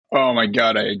Oh my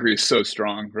God, I agree so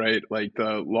strong, right? Like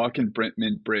the lock and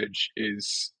Mint bridge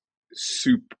is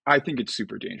super, I think it's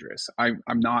super dangerous. I'm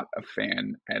not a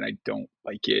fan and I don't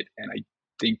like it. And I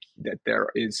think that there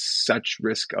is such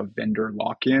risk of vendor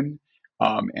lock-in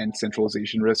and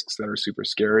centralization risks that are super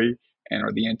scary and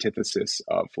are the antithesis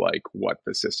of like what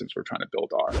the systems we're trying to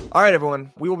build are. All right,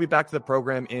 everyone. We will be back to the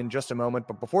program in just a moment.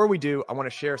 But before we do, I want to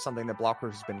share something that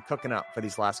Blockworks has been cooking up for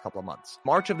these last couple of months.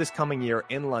 March of this coming year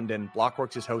in London,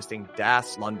 Blockworks is hosting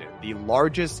DAS London, the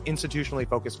largest institutionally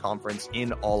focused conference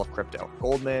in all of crypto.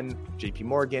 Goldman, JP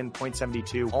Morgan,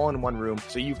 Point72, all in one room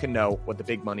so you can know what the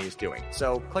big money is doing.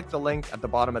 So click the link at the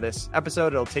bottom of this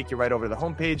episode. It'll take you right over to the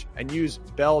homepage and use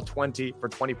Bell20 for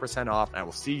 20% off. And I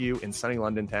will see you in sunny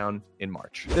London town in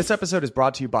March. This episode is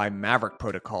brought to you by Maverick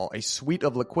Protocol, a suite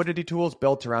of liquidity tools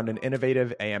built around an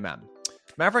innovative AMM.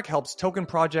 Maverick helps token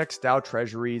projects, DAO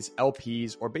treasuries,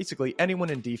 LPs, or basically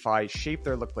anyone in DeFi shape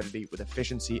their liquidity with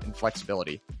efficiency and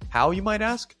flexibility. How, you might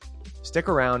ask? Stick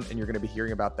around and you're going to be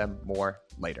hearing about them more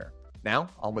later. Now,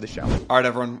 on with the show. All right,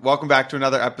 everyone. Welcome back to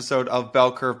another episode of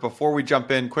Bell Curve. Before we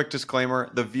jump in, quick disclaimer.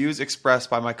 The views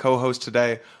expressed by my co-host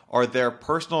today are their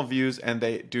personal views, and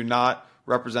they do not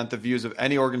represent the views of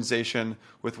any organization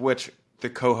with which the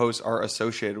co-hosts are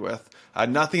associated with.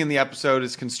 Nothing in the episode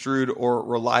is construed or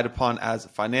relied upon as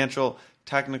financial,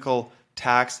 technical,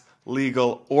 tax,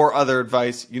 legal, or other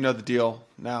advice. You know the deal.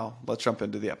 Now, let's jump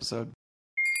into the episode.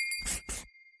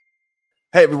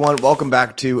 Hey everyone, welcome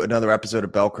back to another episode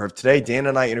of Bell Curve. Today, Dan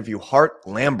and I interview Hart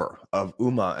Lamber of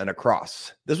UMA and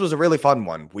Across. This was a really fun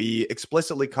one. We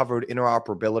explicitly covered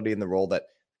interoperability and the role that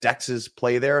DEXs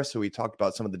play there. So we talked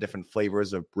about some of the different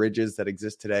flavors of bridges that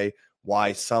exist today,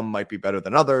 why some might be better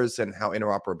than others, and how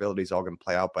interoperability is all going to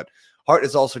play out. But Hart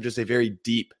is also just a very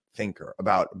deep thinker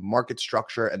about market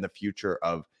structure and the future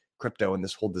of crypto and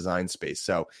this whole design space.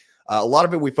 So a lot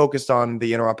of it, we focused on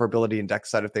the interoperability and DEX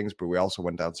side of things, but we also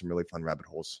went down some really fun rabbit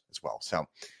holes as well. So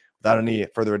without any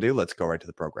further ado, let's go right to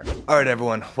the program. All right,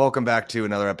 everyone. Welcome back to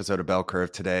another episode of Bell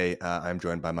Curve. Today, I'm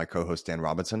joined by my co-host, Dan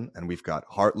Robinson, and we've got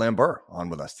Hart Lamber on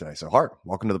with us today. So Hart,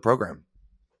 welcome to the program.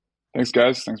 Thanks,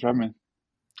 guys. Thanks for having me.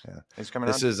 Yeah, Thanks for coming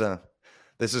on.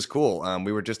 This is cool.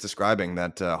 We were just describing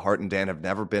that Hart and Dan have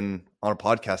never been on a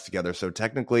podcast together. So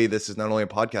technically, this is not only a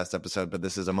podcast episode, but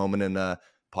this is a moment in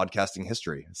podcasting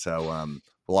history. So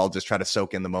we'll all just try to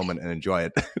soak in the moment and enjoy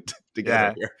it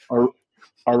together here.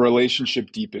 Our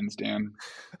relationship deepens, Dan.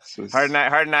 Hart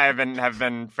and I have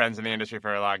been friends in the industry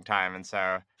for a long time, and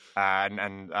so have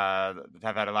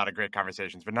had a lot of great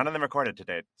conversations, but none of them recorded to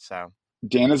date. So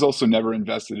Dan has also never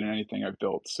invested in anything I've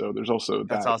built, so there's also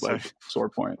that's that also like sore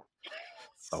point.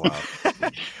 Oh, wow.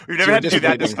 We've never had to do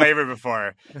that disclaimer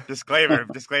before. Disclaimer.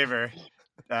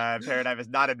 Paradigm is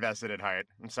not invested in Hart.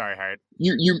 I'm sorry, Hart.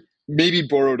 You maybe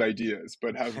borrowed ideas,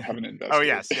 but haven't invested. Oh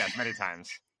yes, many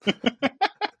times.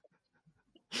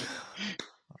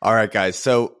 All right, guys.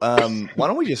 So why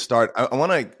don't we just start? I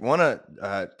want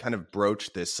to kind of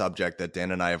broach this subject that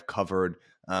Dan and I have covered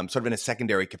sort of in a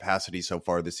secondary capacity so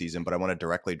far this season, but I want to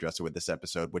directly address it with this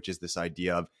episode, which is this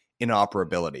idea of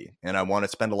interoperability. And I want to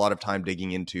spend a lot of time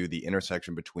digging into the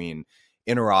intersection between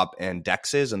interop and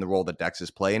DEXs and the role that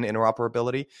DEXs play in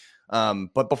interoperability.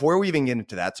 But before we even get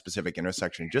into that specific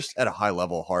intersection, just at a high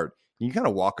level, Hart, can you kind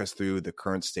of walk us through the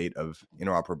current state of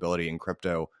interoperability in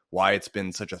crypto, why it's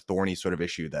been such a thorny sort of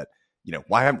issue that,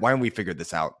 why haven't we figured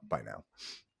this out by now?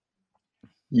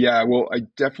 Yeah, well, I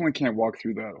definitely can't walk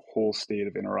through the whole state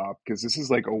of interop because this is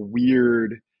like a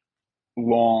weird,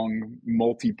 long,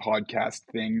 multi-podcast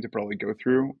thing to probably go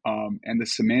through. And the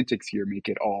semantics here make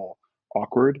it all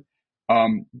awkward.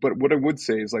 But what I would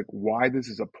say is like why this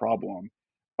is a problem.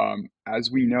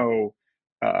 As we know,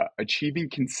 achieving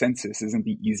consensus isn't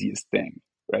the easiest thing,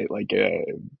 right? Like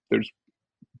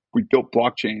we built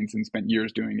blockchains and spent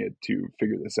years doing it to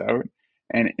figure this out.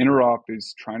 And interop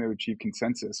is trying to achieve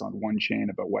consensus on one chain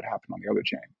about what happened on the other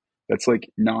chain. That's like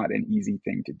not an easy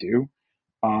thing to do.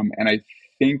 And I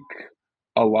think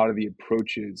a lot of the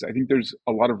approaches, I think there's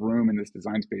a lot of room in this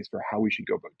design space for how we should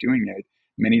go about doing it.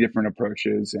 Many different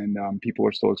approaches, and people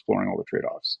are still exploring all the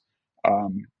trade-offs.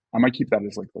 I might keep that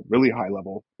as like the really high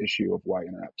level issue of why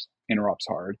interop's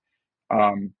hard.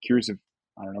 Curious if,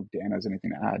 I don't know, Dan has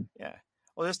anything to add. Yeah.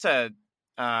 Well, just to,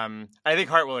 I think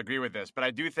Hart will agree with this, but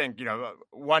I do think,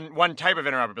 one type of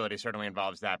interoperability certainly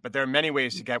involves that, but there are many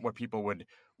ways to get what people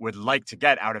would like to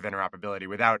get out of interoperability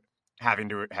without having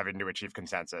to achieve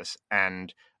consensus.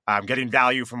 And getting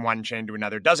value from one chain to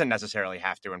another doesn't necessarily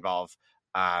have to involve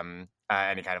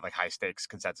any kind of like high stakes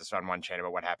consensus on one chain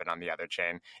about what happened on the other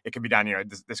chain. It can be done,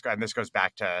 this goes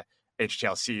back to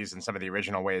HTLCs and some of the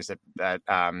original ways that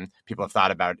people have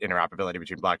thought about interoperability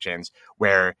between blockchains,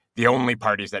 where the only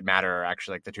parties that matter are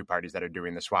actually like the two parties that are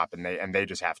doing the swap, and they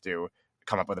just have to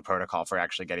come up with a protocol for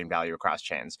actually getting value across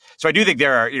chains. So I do think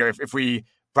there are, if we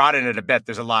broaden it a bit,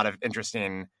 there's a lot of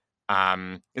interesting.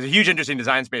 There's a huge interesting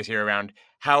design space here around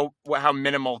how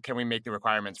minimal can we make the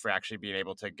requirements for actually being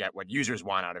able to get what users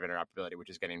want out of interoperability, which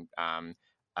is getting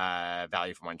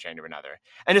value from one chain to another.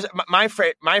 And just my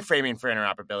framing for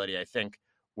interoperability, I think,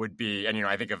 would be, and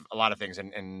I think of a lot of things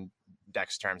in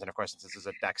DEX terms, and of course, since this is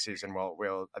a DEX season,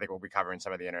 I think we'll be covering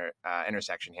some of the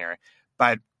intersection here.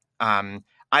 But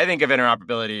I think of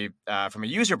interoperability from a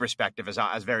user perspective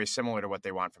as very similar to what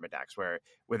they want from a DEX, where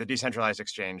with a decentralized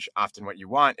exchange, often what you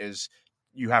want is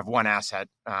you have one asset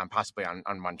possibly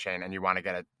on one chain, and you want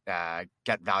to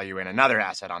get value in another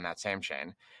asset on that same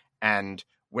chain. And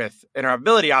with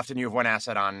interoperability, often you have one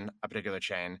asset on a particular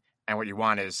chain, and what you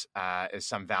want is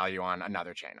some value on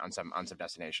another chain, on some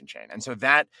destination chain. And so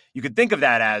that you could think of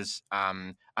that as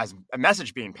a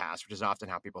message being passed, which is often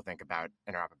how people think about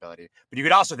interoperability. But you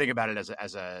could also think about it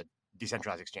as a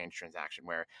decentralized exchange transaction,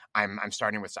 where I'm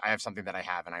starting with, I have something that I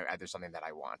have, and there's something that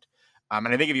I want. And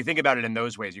I think if you think about it in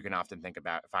those ways, you can often think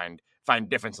about find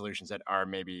different solutions that are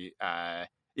maybe are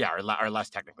less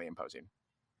technically imposing.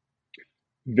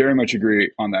 Very much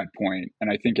agree on that point.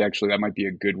 And I think actually that might be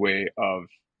a good way of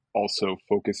also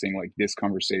focusing like this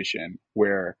conversation,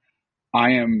 where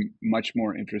I am much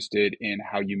more interested in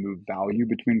how you move value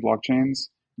between blockchains,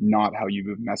 not how you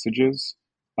move messages.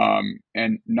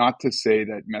 And not to say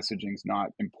that messaging is not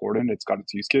important, it's got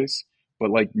its use case, but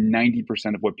like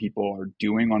 90% of what people are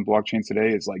doing on blockchains today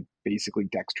is like basically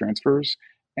DEX transfers.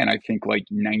 And I think like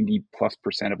 90+%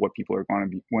 of what people are going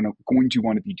to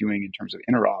want to be doing in terms of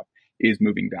interop is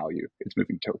moving value, it's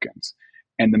moving tokens.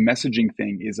 And the messaging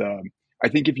thing is, I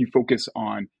think if you focus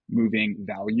on moving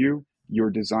value, your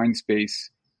design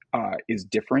space is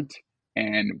different.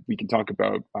 And we can talk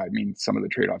about, some of the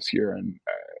trade-offs here, and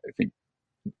I think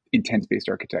intent-based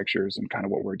architectures and kind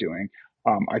of what we're doing.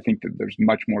 I think that there's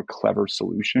much more clever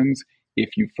solutions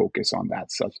if you focus on that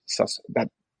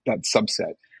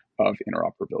subset of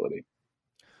interoperability.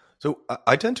 So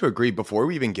I tend to agree. Before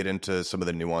we even get into some of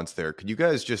the nuance there, could you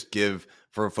guys just give,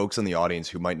 for folks in the audience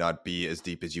who might not be as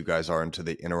deep as you guys are into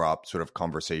the interop sort of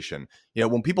conversation,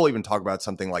 when people even talk about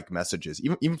something like messages,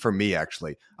 even for me,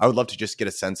 actually, I would love to just get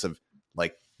a sense of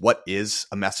like, what is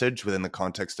a message within the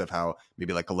context of how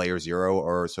maybe like a layer 0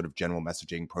 or sort of general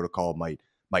messaging protocol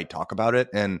might talk about it.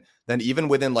 And then even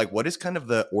within like, what is kind of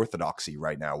the orthodoxy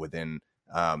right now within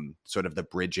sort of the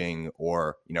bridging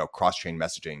or, cross-chain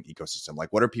messaging ecosystem?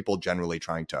 Like, what are people generally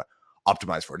trying to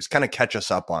optimize for? Just kind of catch us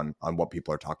up on what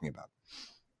people are talking about.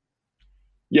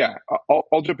 Yeah,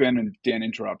 I'll jump in and Dan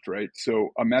interrupt, right? So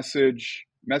a message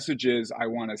is, I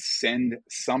want to send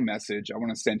some message. I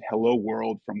want to send hello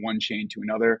world from one chain to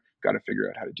another. Got to figure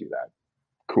out how to do that.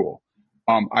 Cool.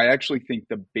 I actually think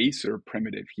the baser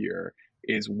primitive here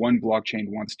is one blockchain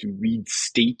wants to read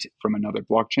state from another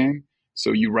blockchain.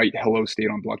 So you write hello state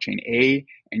on blockchain A,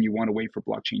 and you want to wait for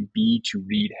blockchain B to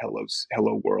read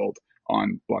hello world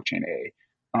on blockchain A.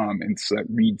 And so that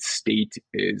read state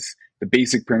is the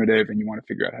basic primitive, and you want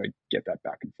to figure out how to get that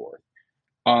back and forth.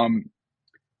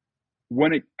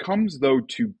 When it comes though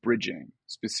to bridging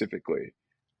specifically,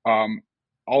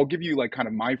 I'll give you like kind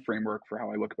of my framework for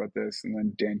how I look about this, and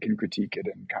then Dan can critique it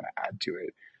and kind of add to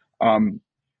it.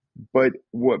 But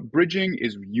what bridging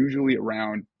is usually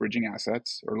around bridging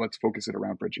assets, or let's focus it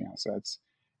around bridging assets.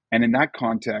 And in that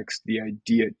context, the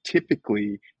idea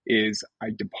typically is I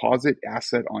deposit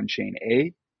asset on chain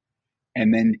A,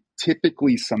 and then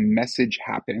typically some message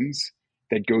happens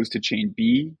that goes to chain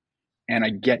B, and I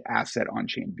get asset on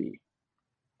chain B.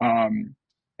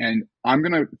 And I'm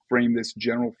going to frame this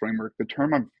general framework. The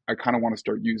term I kind of want to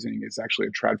start using is actually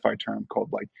a TradFi term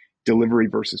called like delivery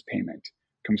versus payment.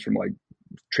 It comes from like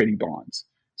trading bonds.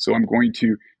 So I'm going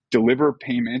to deliver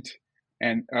payment,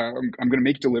 and I'm going to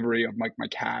make delivery of my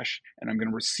cash, and I'm going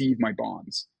to receive my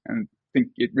bonds. And I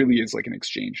think it really is like an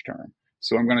exchange term.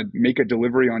 So I'm going to make a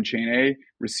delivery on chain A,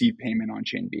 receive payment on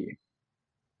chain B.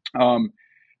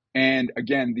 And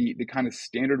again, the kind of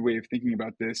standard way of thinking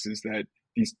about this is that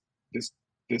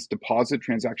this deposit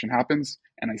transaction happens,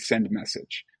 and I send a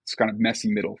message. It's kind of messy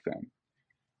middle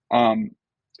thing.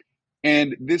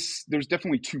 And there's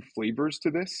definitely two flavors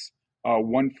to this.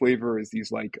 One flavor is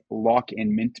these like lock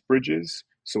and mint bridges.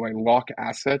 So I lock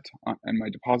asset in my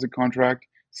deposit contract,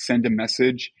 send a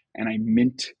message, and I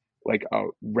mint like a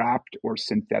wrapped or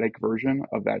synthetic version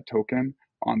of that token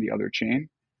on the other chain.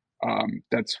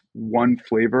 That's one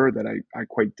flavor that I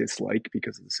quite dislike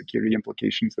because of the security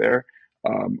implications there,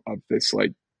 of this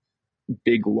like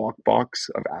big lockbox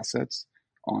of assets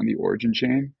on the origin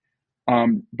chain.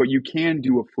 But you can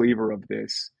do a flavor of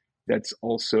this that's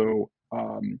also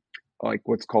like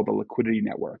what's called a liquidity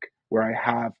network, where I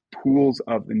have pools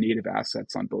of the native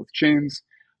assets on both chains.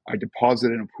 I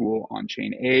deposit in a pool on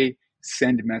chain A,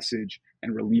 send message,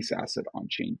 and release asset on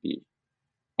chain B.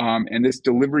 And this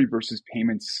delivery versus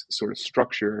payments sort of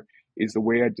structure is the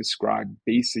way I describe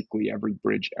basically every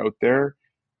bridge out there,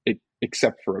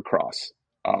 except for a cross.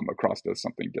 A cross does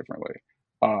something differently.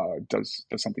 Does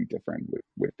something different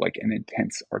with like an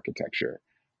intense architecture.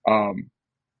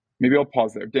 Maybe I'll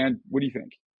pause there. Dan, what do you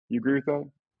think? You agree with that?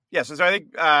 Yeah, so I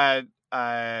think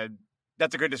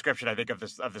that's a good description. I think of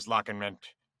this lock and mint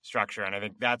structure, and I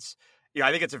think that's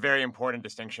I think it's a very important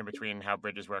distinction between how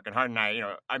bridges work. And Hart and I,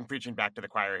 I'm preaching back to the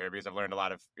choir here because I've learned a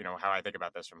lot of how I think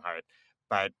about this from Hart.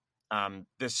 But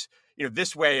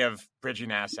this way of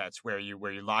bridging assets, where you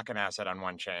lock an asset on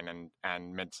one chain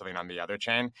and mint something on the other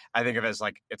chain, I think of as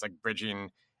like it's like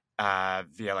bridging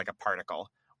via like a particle,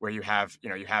 where you have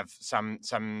some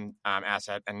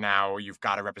asset, and now you've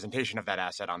got a representation of that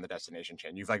asset on the destination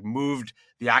chain. You've like moved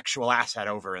the actual asset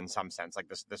over in some sense, like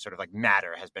this sort of like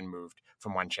matter has been moved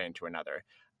from one chain to another.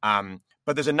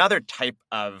 But there's another type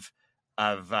of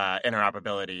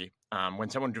interoperability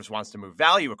when someone just wants to move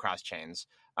value across chains,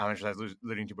 which I was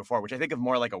alluding to before, which I think of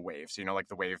more like a wave. So like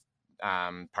the wave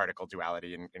particle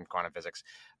duality in quantum physics.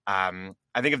 I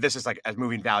think of this as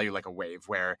moving value like a wave,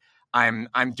 where I'm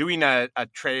doing a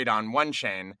trade on one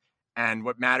chain, and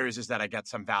what matters is that I get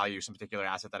some value, some particular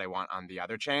asset that I want on the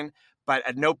other chain. But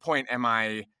at no point am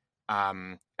I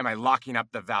locking up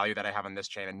the value that I have on this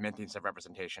chain and minting some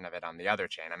representation of it on the other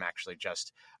chain. I'm actually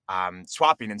just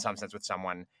swapping in some sense with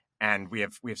someone, and we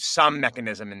have some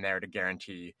mechanism in there to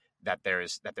guarantee that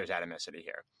there's atomicity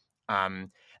here.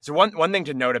 So one thing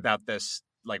to note about this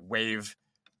like wave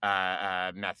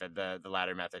method, the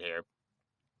ladder method here,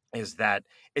 is that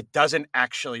it doesn't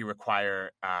actually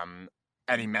require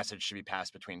any message to be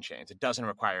passed between chains. It doesn't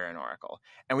require an oracle.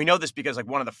 And we know this because like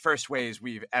one of the first ways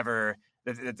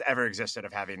that's ever existed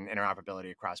of having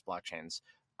interoperability across blockchains,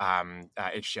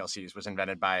 HTLCs, was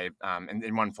invented by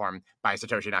in one form by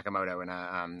Satoshi Nakamoto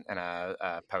in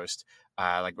a post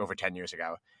like over 10 years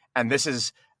ago. And this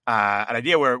is an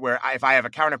idea where if I have a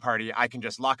counterparty, I can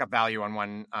just lock up value on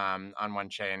one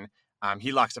chain.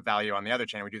 He locks up value on the other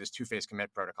chain. We do this two-phase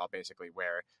commit protocol, basically,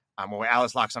 where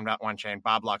Alice locks on one chain,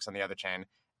 Bob locks on the other chain,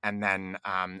 and then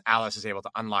Alice is able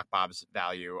to unlock Bob's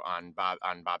value on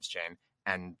Bob's chain,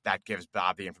 and that gives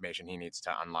Bob the information he needs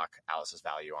to unlock Alice's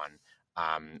value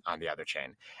on the other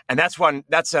chain. And that's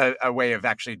a way of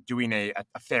actually doing a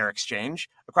fair exchange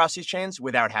across these chains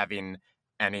without having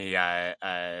any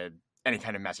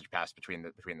kind of message passed between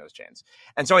those chains.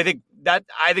 And so I think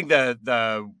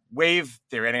the wave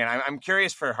theory, and I'm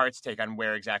curious for Hart's take on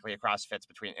where exactly across fits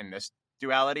in this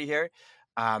duality here.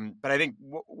 But I think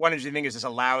one interesting thing is this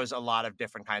allows a lot of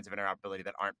different kinds of interoperability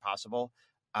that aren't possible,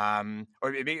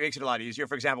 or it makes it a lot easier.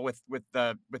 For example, with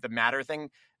the matter thing,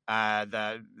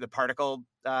 the particle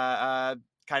kind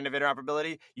of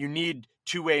interoperability, you need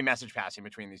two-way message passing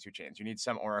between these two chains. You need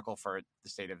some oracle for the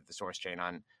state of the source chain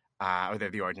on or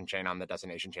the origin chain on the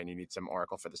destination chain. You need some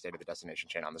oracle for the state of the destination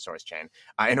chain on the source chain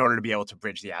in order to be able to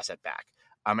bridge the asset back.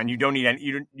 And you don't need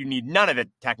you need none of it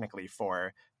technically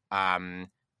for having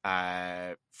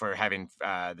the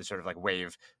sort of like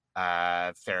wave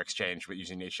fair exchange with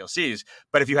using HLCs.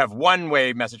 But if you have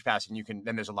one-way message passing,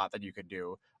 then there's a lot that you could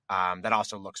do that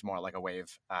also looks more like a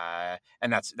wave,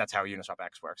 and that's how Uniswap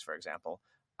X works, for example.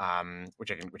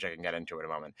 Which I can get into in a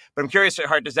moment. But I'm curious,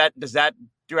 Hart, does that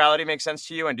duality make sense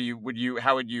to you? And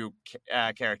how would you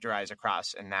characterize a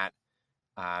cross in that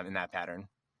pattern?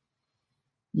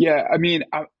 Yeah, I mean,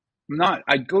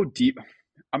 I'd go deep.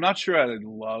 I'm not sure I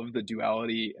love the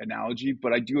duality analogy,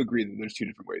 but I do agree that there's two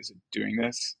different ways of doing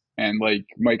this. And like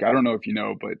Mike, I don't know if you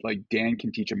know, but like Dan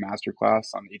can teach a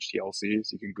masterclass on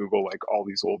HTLCs. You can Google like all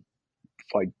these old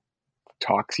like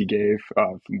talks he gave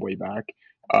from way back.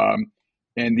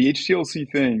 And the HTLC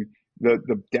thing,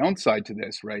 the downside to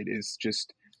this, right, is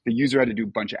just the user had to do a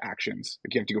bunch of actions.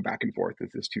 Like you have to go back and forth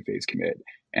with this two-phase commit,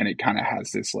 and it kind of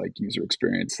has this like user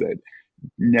experience that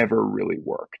never really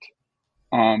worked.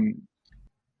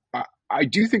 I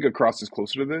do think a cross is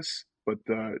closer to this, but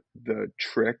the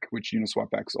trick, which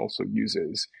Uniswap X also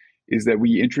uses, is that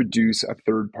we introduce a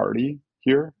third party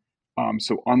here.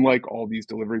 So unlike all these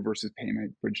delivery versus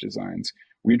payment bridge designs,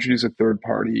 we introduce a third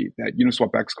party that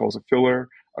Uniswap X calls a filler,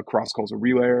 a cross calls a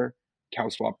relayer,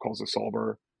 CowSwap calls a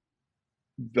solver.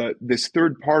 This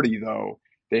third party, though,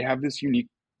 they have this unique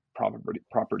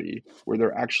property where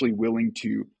they're actually willing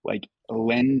to like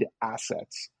lend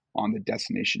assets on the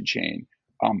destination chain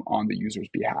on the user's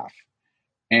behalf.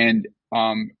 And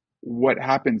what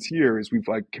happens here is we've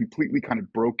like completely kind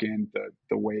of broken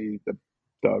the way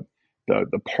the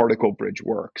particle bridge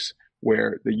works,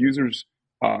 where the user's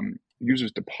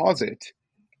deposit,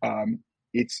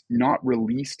 it's not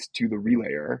released to the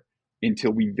relayer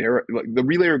until the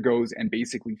relayer goes and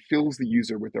basically fills the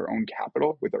user with their own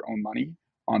capital, with their own money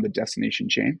on the destination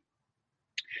chain.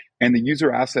 And the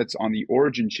user assets on the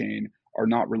origin chain are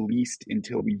not released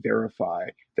until we verify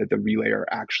that the relayer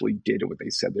actually did what they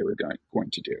said they were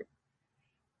going to do.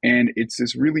 And it's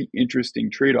this really interesting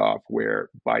trade-off where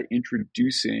by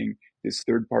introducing this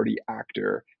third-party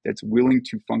actor that's willing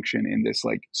to function in this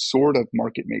like sort of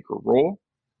market maker role,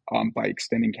 by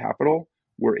extending capital,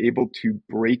 we're able to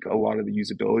break a lot of the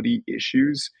usability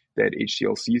issues that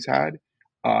HTLCs had,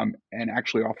 and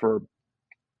actually offer,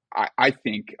 I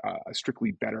think, a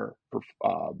strictly better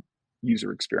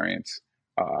user experience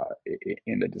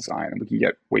in the design. And we can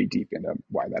get way deep into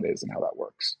why that is and how that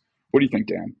works. What do you think,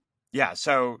 Dan? Yeah,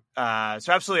 so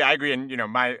absolutely, I agree. And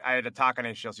I had a talk on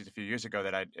HTLCs a few years ago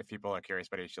that if people are curious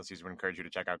about HTLCs, would encourage you to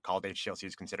check out, called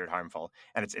 "HTLCs Considered Harmful,"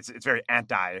 and it's very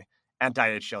anti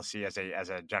HTLC as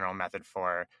a general method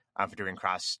for doing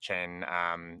cross chain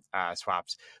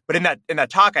swaps. But in that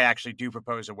talk, I actually do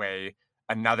propose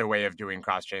another way of doing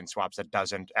cross chain swaps that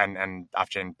doesn't and off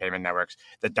chain payment networks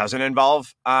that doesn't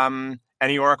involve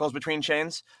any oracles between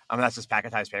chains. That's this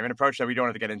packetized payment approach that we don't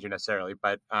have to get into necessarily,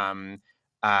 but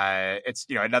it's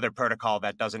another protocol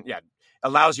that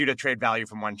allows you to trade value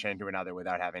from one chain to another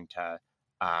without having to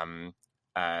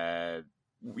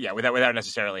without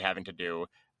necessarily having to do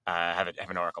have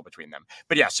an oracle between them.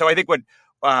 But yeah, so I think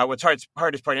what's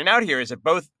hard is pointing out here is that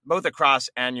both Across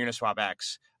and Uniswap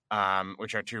X,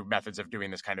 which are two methods of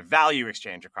doing this kind of value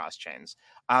exchange across chains,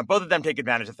 both of them take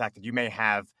advantage of the fact that you may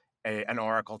have an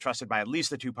oracle trusted by at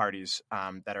least the two parties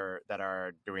that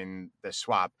are doing this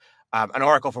swap. An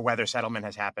oracle for whether settlement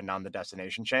has happened on the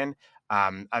destination chain,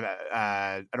 an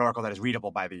oracle that is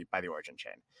readable by the origin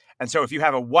chain. And so, if you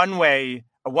have a one-way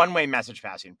message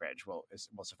passing bridge, will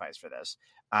suffice for this.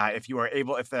 If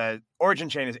the origin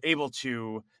chain is able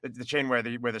to, the chain where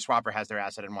the swapper has their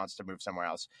asset and wants to move somewhere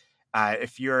else,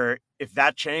 if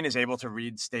that chain is able to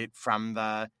read state from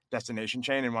the destination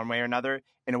chain in one way or another,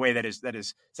 in a way that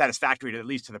is satisfactory to at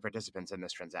least to the participants in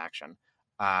this transaction,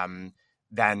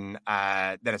 then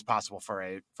it's possible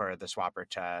for the swapper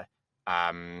to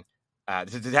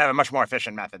have a much more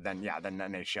efficient method than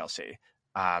an HTLC,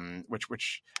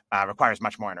 which requires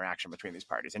much more interaction between these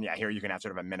parties. And here you can have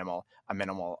sort of a minimal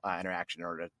interaction in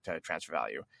order to transfer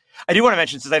value. I do want to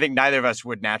mention, since I think neither of us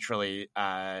would naturally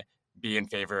be in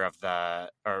favor of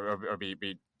or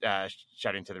be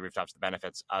shouting to the rooftops the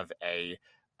benefits of the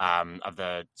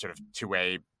sort of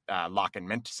two-way lock and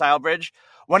mint style bridge.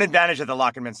 One advantage that the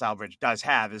lock and mint style bridge does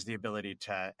have is the ability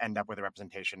to end up with a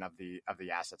representation of the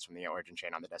assets from the origin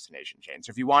chain on the destination chain.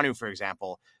 So if you want to, for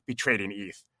example, be trading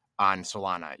ETH on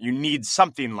Solana, you need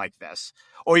something like this,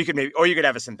 or you could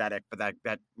have a synthetic, but that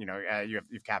you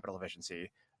have capital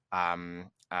efficiency downsides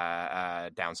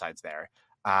there.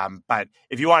 But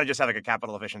if you want to just have like a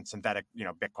capital efficient synthetic,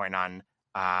 Bitcoin on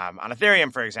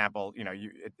Ethereum, for example,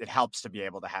 it helps to be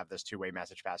able to have this two-way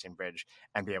message passing bridge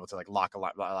and be able to like lock a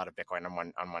lot of Bitcoin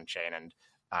on one chain and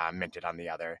mint it on the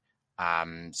other,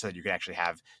 so that you can actually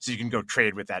you can go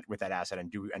trade with that asset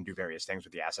and do various things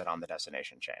with the asset on the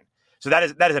destination chain. So that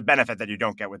is a benefit that you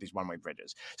don't get with these one-way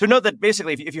bridges. So note that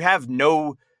basically, if you have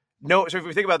so if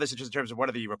we think about this in terms of what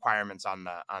are the requirements on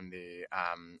the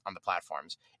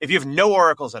platforms, if you have no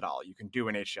oracles at all, you can do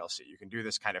an HTLC. You can do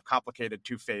this kind of complicated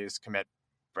two-phase commit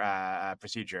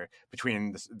procedure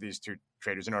between these two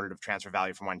traders in order to transfer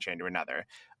value from one chain to another.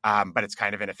 But it's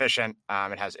kind of inefficient.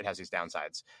 It has these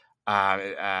downsides.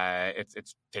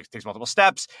 It takes multiple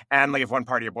steps, and like if one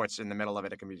party aborts in the middle of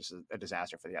it, it can be just a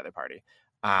disaster for the other party.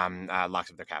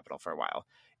 Locks up their capital for a while.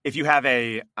 If you have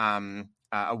a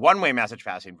one-way message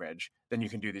passing bridge, then you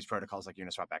can do these protocols like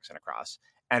Uniswap X and Across.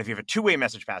 And if you have a two-way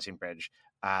message passing bridge,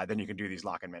 then you can do these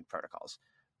lock and mint protocols.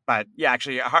 But yeah,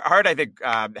 actually, Hard I think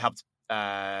helped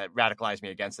radicalize me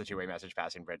against the two-way message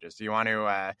passing bridges. Do you want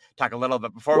to talk a little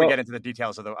bit before we get into the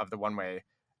details of the one-way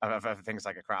of things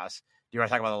like Across? Do you want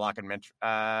to talk about the lock and mint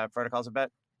protocols a bit?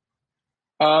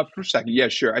 For a second, yeah,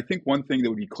 sure. I think one thing that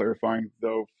would be clarifying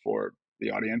though for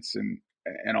the audience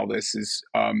and all this is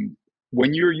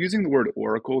when you're using the word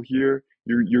oracle here,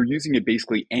 you're using it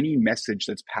basically any message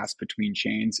that's passed between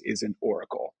chains is an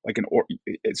oracle, like and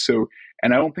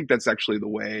I don't think that's actually the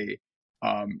way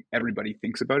everybody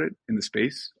thinks about it in the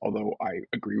space, although I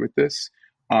agree with this.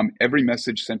 Every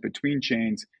message sent between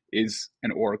chains is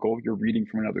an oracle. You're reading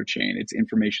from another chain. It's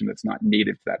information that's not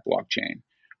native to that blockchain.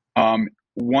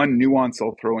 One nuance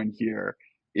I'll throw in here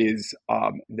is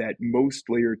that most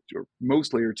layer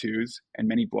twos and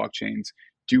many blockchains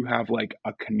do have like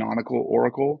a canonical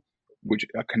oracle, which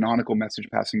a canonical message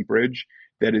passing bridge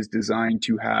that is designed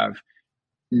to have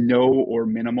no or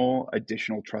minimal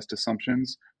additional trust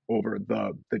assumptions over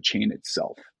the chain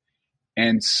itself.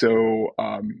 And so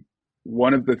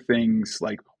one of the things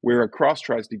like where a cross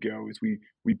tries to go is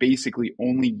we basically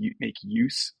only make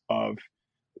use of,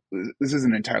 this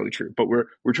isn't entirely true, but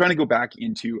we're trying to go back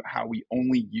into how we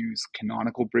only use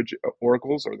canonical bridge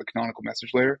oracles or the canonical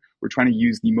message layer. We're trying to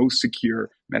use the most secure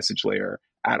message layer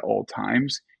at all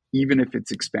times, even if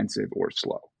it's expensive or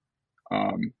slow.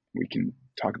 We can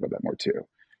talk about that more too.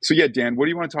 So yeah, Dan, what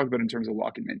do you want to talk about in terms of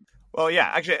lock and mint? Well,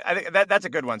 yeah, actually, I think that's a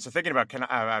good one. So thinking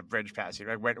about bridge passing,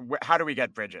 right? How do we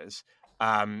get bridges?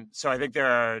 So I think there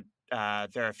are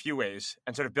a few ways,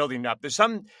 and sort of building up. It's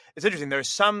interesting. There's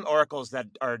some oracles that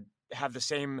have the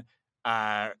same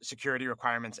security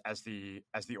requirements as the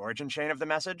origin chain of the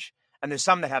message, and there's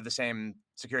some that have the same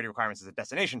security requirements as the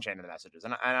destination chain of the messages,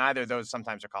 and either of those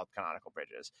sometimes are called canonical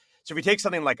bridges. So if we take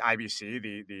something like IBC,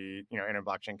 the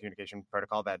inter-blockchain communication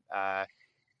protocol that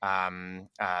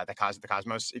the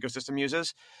Cosmos ecosystem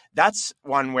uses, that's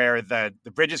one where the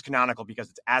bridge is canonical because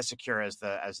it's as secure as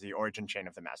the origin chain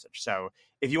of the message. So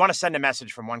if you want to send a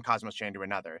message from one Cosmos chain to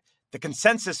another, the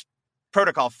consensus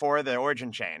protocol for the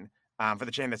origin chain, for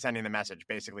the chain that's sending the message,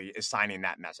 basically is signing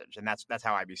that message, and that's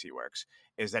how IBC works.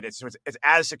 Is that it's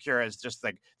as secure as just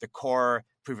like the core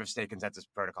proof of stake consensus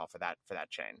protocol for that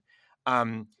chain.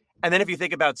 And then if you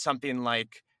think about something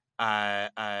like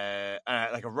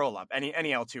a roll up, any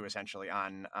L2 essentially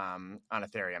on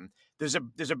Ethereum, there's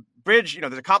a bridge.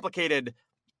 There's a complicated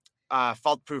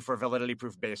fault proof or validity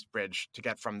proof based bridge to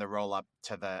get from the roll up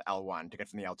to the L1, to get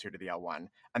from the L2 to the L1,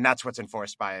 and that's what's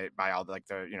enforced by all the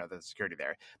security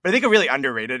there. But I think a really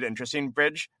underrated, interesting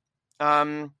bridge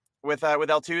with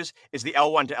L2s is the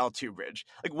L1 to L2 bridge.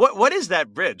 Like what is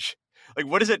that bridge? Like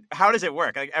what is it? How does it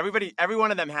work? Like every one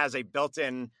of them has a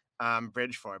built-in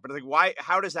bridge for it, but like why?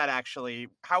 How does that actually?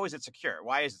 How is it secure?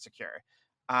 Why is it secure?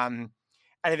 And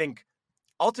I think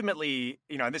ultimately,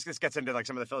 and this gets into like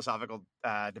some of the philosophical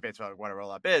debates about what a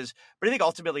rollup is, but I think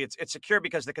ultimately it's secure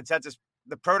because the consensus,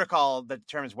 the protocol that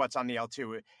determines what's on the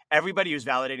L2, everybody who's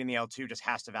validating the L2 just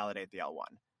has to validate the L1,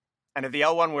 and if the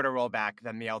L1 were to roll back,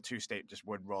 then the L2 state just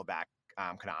would roll back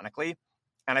canonically.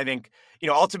 And I think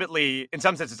ultimately, in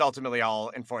some sense, it's ultimately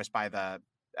all enforced by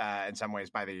in some ways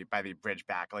by the bridge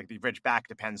back. Like the bridge back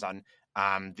depends on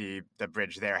the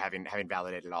bridge there having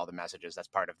validated all the messages. That's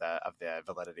part of the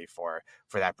validity for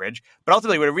that bridge. But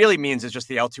ultimately, what it really means is just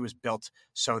the L2 is built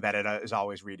so that it is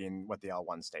always reading what the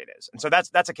L1 state is. And so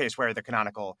that's a case where the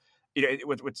canonical,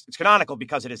 it's canonical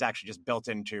because it is actually just built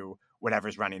into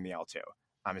whatever's running the L2.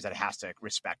 Is that it has to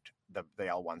respect the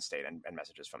L1 state and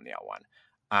messages from the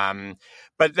L1.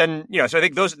 But then so I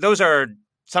think those are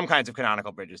some kinds of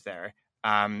canonical bridges there.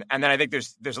 And then I think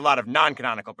there's a lot of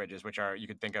non-canonical bridges, which are, you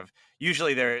could think of,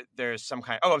 usually there's some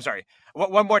kind. Oh, I'm sorry.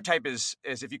 One more type is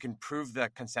if you can prove the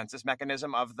consensus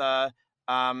mechanism of the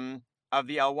L1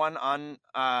 on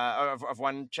of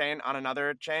one chain on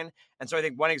another chain. And so I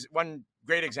think one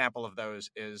great example of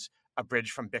those is a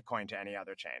bridge from Bitcoin to any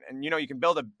other chain. And you can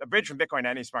build a bridge from Bitcoin to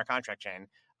any smart contract chain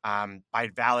by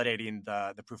validating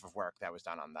the proof of work that was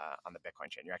done on the Bitcoin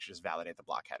chain. You actually just validate the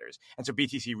block headers. And so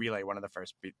BTC Relay, one of the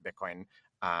first Bitcoin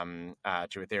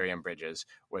to Ethereum bridges,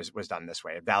 was done this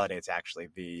way. It validates actually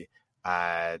the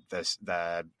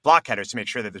block headers to make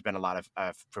sure that there's been a lot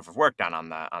of proof of work done on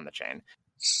the chain.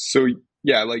 So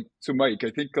yeah, so Mike,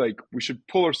 I think we should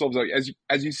pull ourselves out.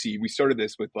 As you see, we started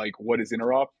this with what is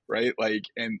interop, right?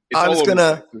 And it's I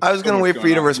was gonna wait for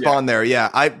you to respond there.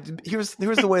 Yeah. Here's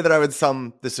the way that I would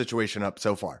sum the situation up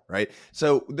so far, right?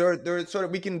 So there sort of,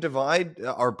 we can divide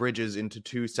our bridges into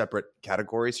two separate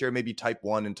categories here, maybe type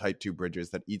 1 and type 2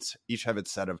 bridges that each have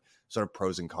its set of sort of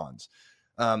pros and cons.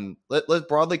 Let's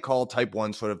broadly call type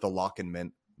 1 sort of the lock and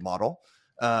mint model.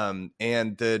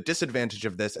 And the disadvantage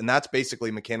of this, and that's basically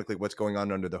mechanically what's going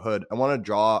on under the hood. I want to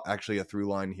draw actually a through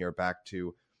line here back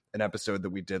to an episode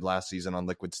that we did last season on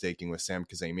liquid staking with Sam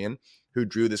Kazemian, who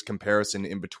drew this comparison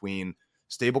in between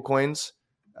stablecoins,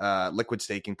 liquid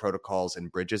staking protocols,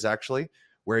 and bridges, actually,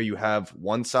 where you have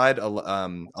one side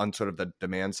on sort of the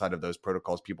demand side of those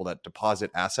protocols, people that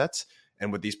deposit assets,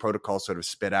 and what these protocols sort of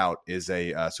spit out is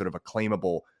a sort of a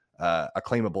claimable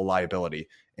liability,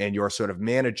 and you're sort of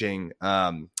managing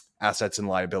assets and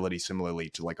liability similarly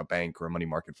to like a bank or a money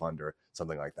market fund or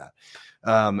something like that.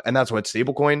 And that's what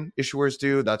stablecoin issuers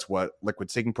do. That's what liquid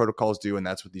staking protocols do. And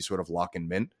that's what these sort of lock and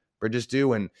mint bridges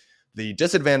do. And the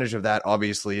disadvantage of that,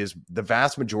 obviously, is the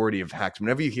vast majority of hacks.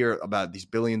 Whenever you hear about these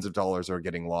billions of dollars are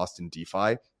getting lost in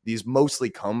DeFi, these mostly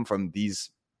come from these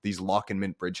lock and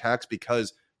mint bridge hacks,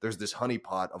 because there's this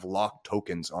honeypot of locked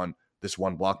tokens on this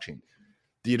one blockchain.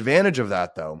 The advantage of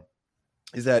that, though,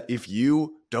 is that if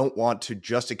you don't want to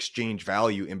just exchange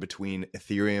value in between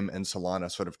Ethereum and Solana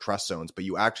sort of trust zones, but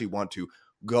you actually want to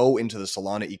go into the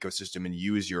Solana ecosystem and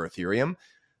use your Ethereum,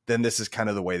 then this is kind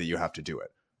of the way that you have to do it,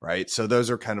 right? So those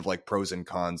are kind of like pros and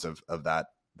cons of that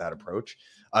approach.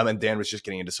 And Dan was just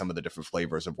getting into some of the different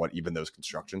flavors of what even those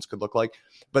constructions could look like.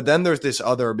 But then there's this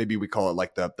other, maybe we call it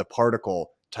like the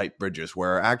particle type bridges,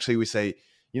 where actually we say,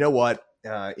 you know what,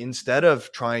 instead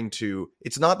of trying to,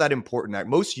 it's not that important.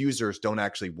 Most users don't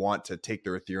actually want to take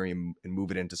their Ethereum and move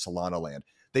it into Solana land.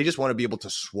 They just want to be able to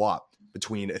swap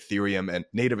between Ethereum and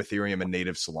native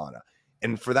Solana.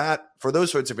 And for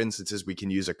those sorts of instances, we can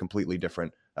use a completely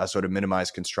different sort of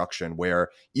minimized construction, where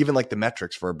even like the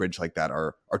metrics for a bridge like that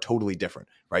are totally different,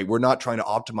 right? We're not trying to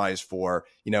optimize for,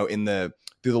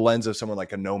 through the lens of someone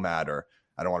like a Nomad, or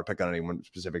I don't want to pick on any one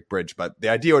specific bridge, but the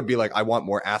idea would be like, I want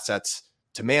more assets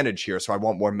to manage here, so I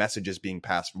want more messages being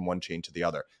passed from one chain to the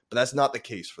other. But that's not the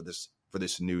case for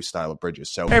this new style of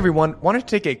bridges. So, hey everyone, wanted to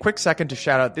take a quick second to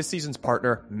shout out this season's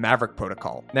partner, Maverick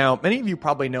Protocol. Now, many of you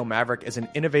probably know Maverick as an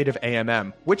innovative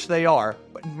AMM, which they are,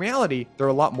 but in reality, they're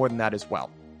a lot more than that as well.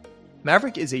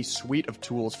 Maverick is a suite of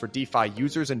tools for DeFi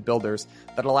users and builders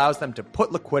that allows them to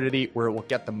put liquidity where it will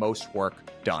get the most work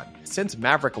done. Since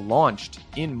Maverick launched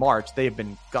in March, they have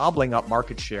been gobbling up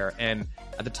market share, and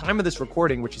at the time of this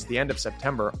recording, which is the end of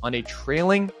September, on a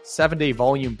trailing 7-day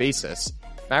volume basis,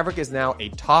 Maverick is now a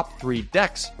top 3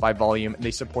 DEX by volume, and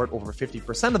they support over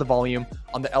 50% of the volume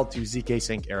on the L2 ZK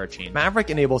Sync Era chain. Maverick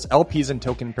enables LPs and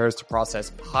token pairs to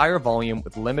process higher volume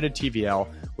with limited TVL,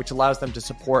 which allows them to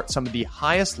support some of the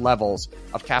highest levels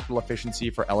of capital efficiency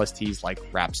for LSTs like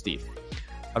Wrap-Steve.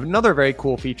 Another very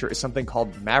cool feature is something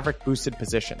called Maverick Boosted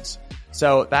Positions.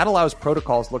 So that allows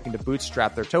protocols looking to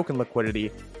bootstrap their token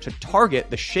liquidity to target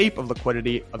the shape of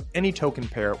liquidity of any token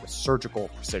pair with surgical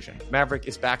precision. Maverick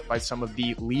is backed by some of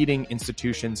the leading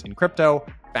institutions in crypto: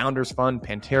 Founders Fund,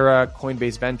 Pantera,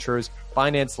 Coinbase Ventures,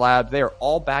 Binance Labs. They are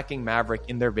all backing Maverick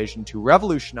in their vision to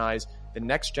revolutionize the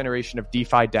next generation of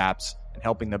DeFi dApps and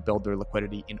helping them build their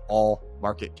liquidity in all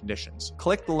market conditions.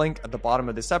 Click the link at the bottom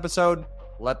of this episode.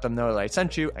 Let them know that I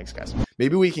sent you. Thanks, guys.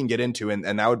 Maybe we can get into, and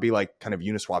that would be like kind of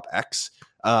Uniswap X.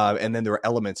 And then there are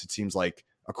elements, it seems like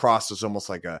across is almost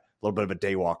like a little bit of a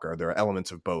daywalker. There are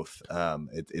elements of both,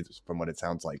 it's from what it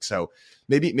sounds like. So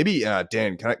maybe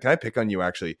Dan, can I pick on you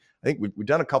actually? I think we've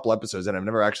done a couple episodes and I've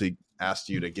never actually asked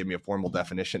you to give me a formal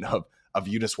definition of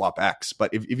Uniswap X.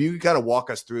 But if you could kind of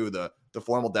walk us through the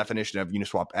formal definition of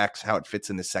Uniswap X, how it fits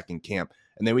in the second camp,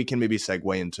 and then we can maybe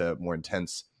segue into more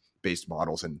intense based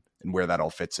models and where that all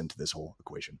fits into this whole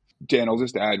equation. Dan, I'll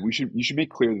just add, you should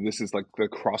make clear that this is like the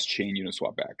cross-chain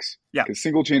Uniswap X. Yeah. Because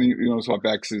single-chain Uniswap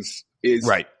X is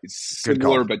right. It's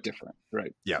similar but different.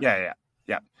 Right. Yeah.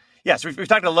 So we've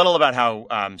talked a little about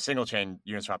how single-chain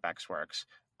Uniswap X works.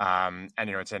 And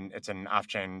it's an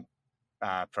off-chain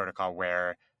protocol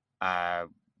where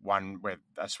one with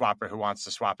a swapper who wants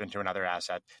to swap into another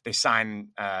asset, they sign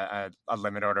a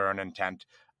limit order or an intent.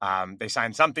 They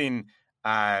sign something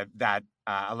that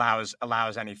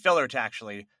allows any filler to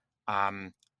actually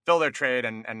fill their trade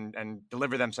and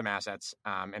deliver them some assets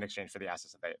in exchange for the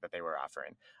assets that they were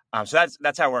offering. So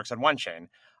that's how it works on one chain.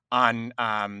 On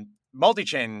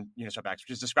multi-chain Uniswap X,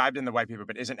 which is described in the white paper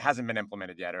but hasn't been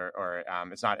implemented yet, or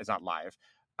it's not live.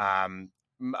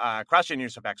 Cross-chain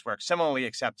Uniswap X works similarly,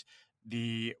 except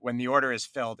when the order is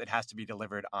filled, it has to be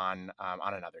delivered on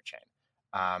another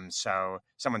chain. So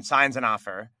someone signs an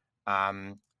offer.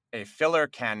 A filler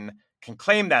can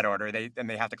claim that order. They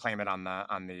have to claim it on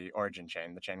the origin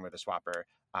chain, the chain where the swapper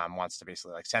wants to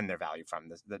basically like send their value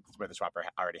from, where the swapper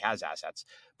already has assets.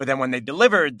 But then when they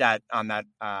delivered that on that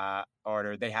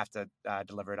order, they have to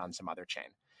deliver it on some other chain.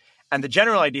 And the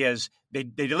general idea is they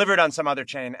deliver it on some other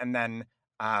chain, and then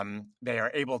they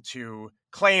are able to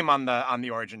claim on the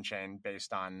origin chain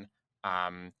based on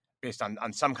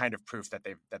some kind of proof that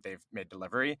they've made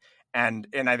delivery. And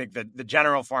I think the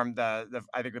general form, I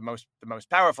think the most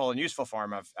powerful and useful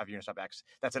form of Uniswap X,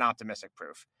 that's an optimistic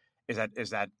proof, is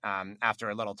that after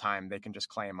a little time they can just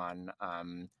claim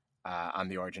on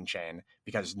the origin chain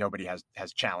because nobody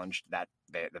has challenged that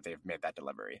they've made that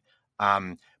delivery.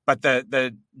 But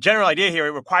the general idea here,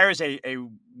 it requires a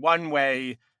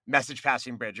one-way message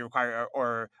passing bridge. It requires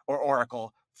or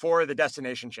oracle for the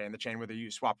destination chain, the chain where the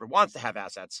swapper wants to have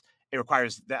assets. It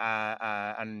requires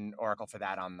an oracle for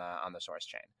that on the source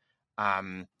chain.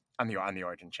 On on the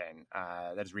origin chain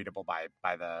that is readable by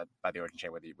the origin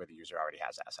chain where the user already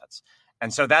has assets.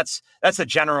 And so that's the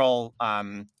general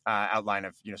outline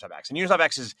of Uniswap X. And Uniswap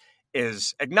X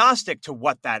is agnostic to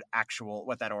what that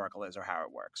oracle is or how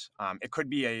it works. It could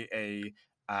be a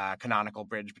canonical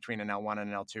bridge between an L1 and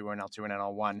an L2, or an L2 and an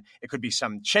L1. It could be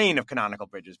some chain of canonical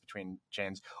bridges between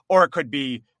chains, or it could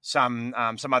be some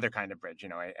other kind of bridge,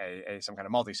 some kind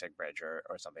of multi-sig bridge or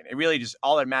something. It really just,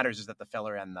 all that matters is that the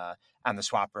filler and the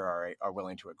swapper are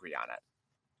willing to agree on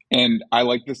it. And I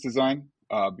like this design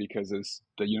because, as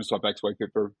the Uniswap X white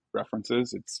paper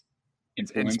references, it's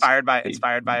inspired by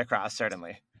a cross,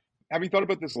 certainly. Having thought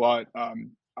about this a lot,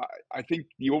 I think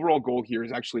the overall goal here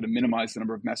is actually to minimize the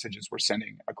number of messages we're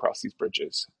sending across these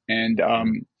bridges. And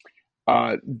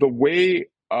the way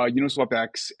Uniswap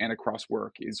X and Across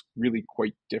work is really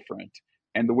quite different.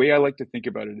 And the way I like to think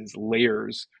about it is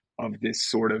layers of this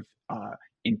sort of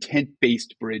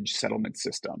intent-based bridge settlement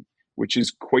system, which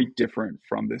is quite different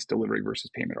from this delivery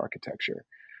versus payment architecture.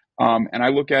 And I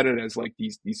look at it as like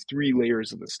these three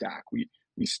layers of the stack.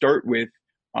 We start with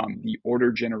the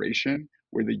order generation,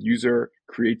 where the user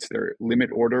creates their limit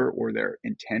order or their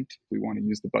intent, if we want to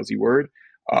use the buzzy word.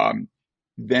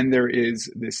 Then there is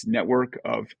this network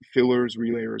of fillers,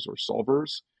 relayers, or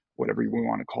solvers, whatever we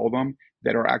want to call them,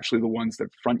 that are actually the ones that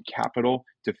front capital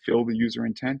to fill the user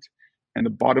intent. And the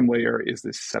bottom layer is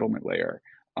this settlement layer,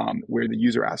 where the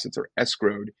user assets are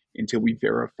escrowed until we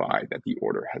verify that the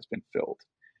order has been filled.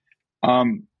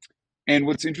 And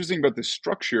what's interesting about the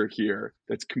structure here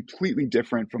that's completely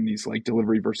different from these like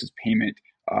delivery versus payment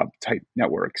type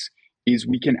networks is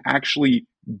we can actually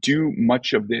do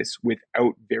much of this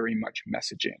without very much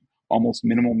messaging, almost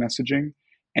minimal messaging.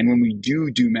 And when we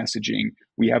do messaging,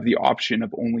 we have the option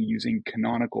of only using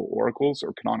canonical oracles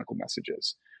or canonical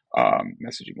messages,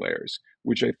 messaging layers,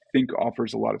 which I think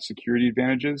offers a lot of security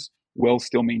advantages while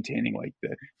still maintaining like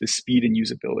the speed and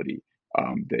usability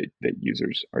that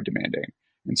users are demanding.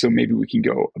 And so maybe we can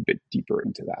go a bit deeper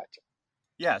into that.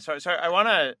 Yeah, so I want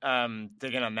to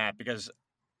dig in on that because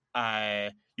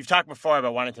you've talked before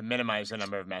about wanting to minimize the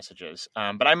number of messages,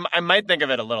 but I might think of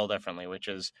it a little differently, which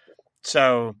is,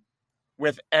 so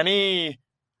if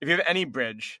you have any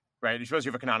bridge, right? You suppose you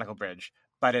have a canonical bridge,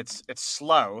 but it's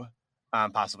slow,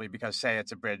 possibly because say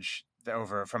it's a bridge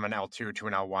over from an L2 to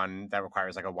an L1 that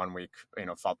requires like a 1 week,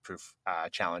 fault-proof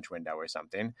challenge window or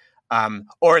something.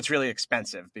 Or it's really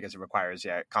expensive because it requires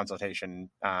consultation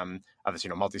of this,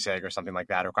 multi-sig or something like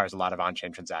that. It requires a lot of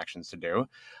on-chain transactions to do.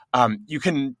 You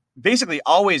can basically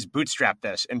always bootstrap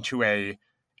this into a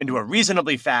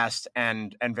reasonably fast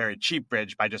and very cheap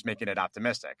bridge by just making it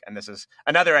optimistic. And this is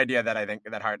another idea that I think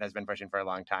that Hart has been pushing for a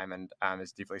long time and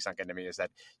is deeply sunk into me, is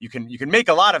that you can make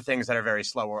a lot of things that are very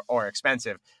slow or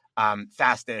expensive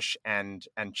fastish and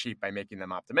cheap by making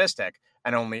them optimistic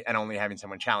and only having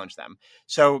someone challenge them.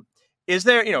 So is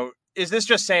this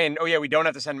just saying, oh yeah, we don't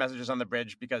have to send messages on the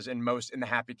bridge because in the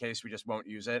happy case, we just won't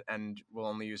use it and we'll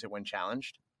only use it when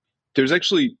challenged? There's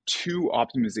actually two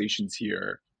optimizations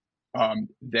here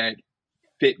that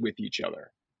fit with each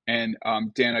other. And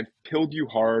Dan, I've pilled you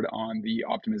hard on the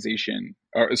optimization,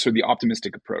 or so the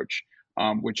optimistic approach,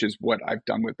 which is what I've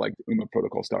done with like the UMA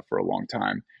protocol stuff for a long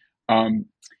time.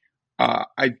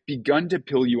 I've begun to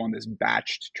pill you on this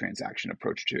batched transaction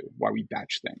approach too, why we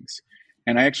batch things.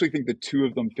 And I actually think the two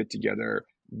of them fit together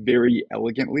very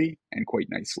elegantly and quite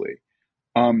nicely.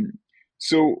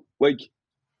 So like,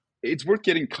 it's worth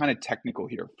getting kind of technical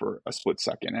here for a split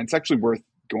second. And it's actually worth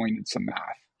going into some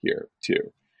math here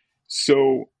too.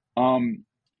 So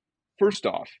first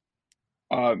off,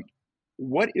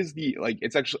 what is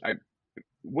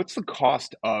what's the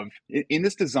cost of, in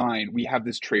this design, we have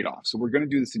this trade-off. So we're going to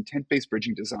do this intent-based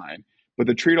bridging design, but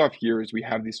the trade-off here is we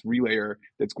have this relayer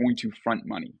that's going to front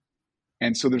money.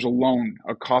 And so there's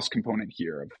a cost component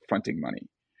here of fronting money.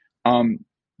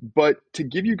 But to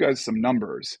give you guys some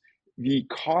numbers, the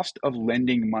cost of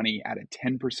lending money at a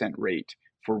 10% rate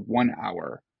for 1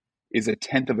 hour is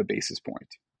 1/10 of a basis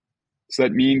point. So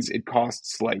that means it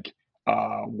costs like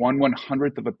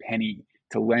 1/100th of a penny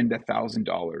to lend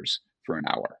 $1,000 for an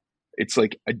hour. It's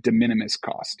like a de minimis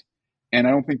cost. And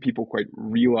I don't think people quite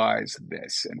realize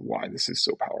this and why this is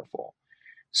so powerful.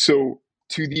 So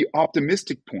to the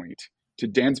optimistic point, to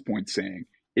Dan's point saying,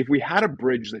 if we had a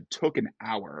bridge that took an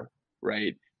hour,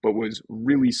 right, but was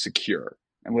really secure,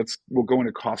 and we'll go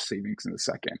into cost savings in a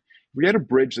second. If we had a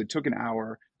bridge that took an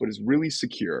hour, but is really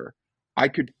secure, I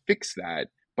could fix that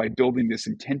by building this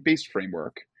intent-based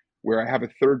framework where I have a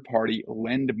third party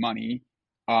lend money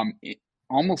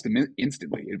almost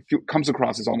instantly. It comes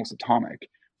across as almost atomic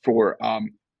for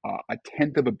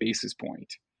 1/10 of a basis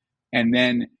point and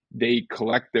then they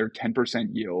collect their 10%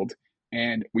 yield,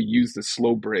 and we use the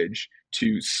slow bridge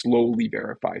to slowly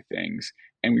verify things,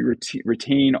 and we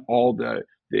retain all the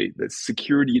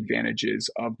security advantages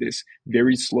of this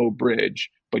very slow bridge,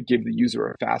 but give the user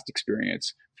a fast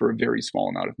experience for a very small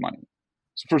amount of money.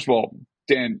 So first of all,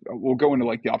 Dan, we'll go into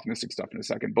like the optimistic stuff in a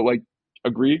second, but like,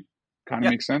 agree? Kind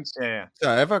of makes sense. Yeah. So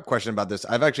I have a question about this.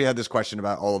 I've actually had this question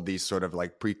about all of these sort of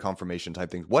like pre-confirmation type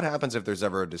things. What happens if there's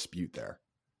ever a dispute there,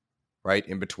 right?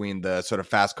 In between the sort of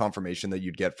fast confirmation that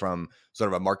you'd get from sort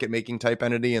of a market making type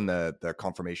entity and the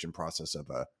confirmation process of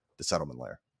the settlement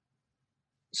layer?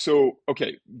 So,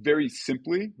 okay, very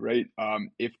simply, right?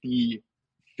 If the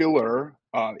filler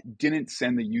didn't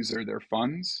send the user their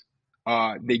funds,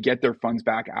 they get their funds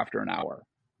back after an hour.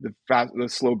 The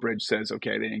slow bridge says,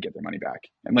 okay, they didn't get their money back.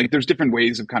 And like, there's different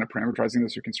ways of kind of parameterizing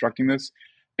this or constructing this.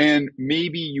 And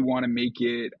maybe you want to make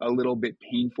it a little bit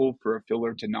painful for a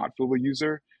filler to not fill the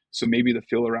user. So maybe the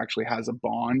filler actually has a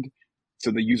bond, so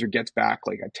the user gets back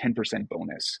like a 10%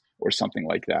 bonus or something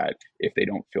like that if they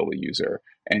don't fill the user.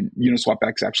 And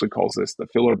Uniswapx actually calls this the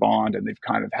filler bond, and they've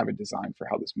kind of have a design for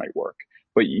how this might work.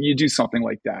 But you do something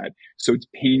like that, so it's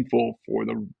painful for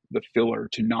the filler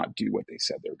to not do what they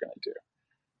said they were going to do.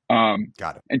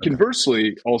 Got it. And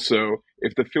conversely, also,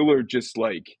 if the filler just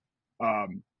like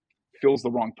fills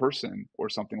the wrong person or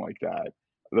something like that,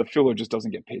 the filler just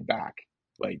doesn't get paid back.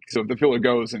 Like, so if the filler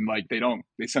goes and like they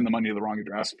send the money to the wrong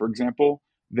address, for example,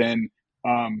 then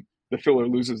the filler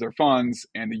loses their funds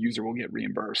and the user will get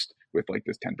reimbursed with like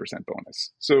this 10%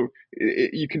 bonus. So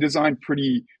you can design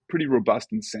pretty robust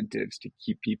incentives to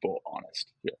keep people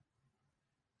honest here.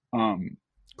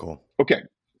 Cool. Okay,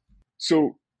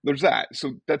 so there's that.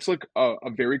 So that's like a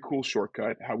very cool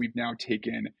shortcut, how we've now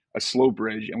taken a slow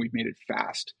bridge and we've made it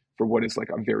fast for what is like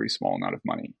a very small amount of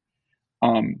money.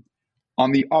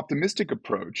 On the optimistic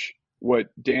approach, what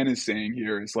Dan is saying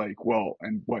here is like, well,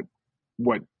 and what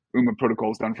UMA protocol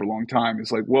has done for a long time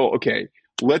is like, well, okay,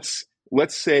 let's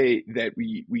say that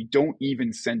we don't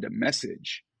even send a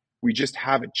message. We just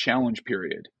have a challenge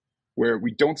period where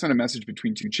we don't send a message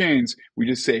between two chains. We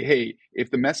just say, hey, if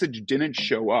the message didn't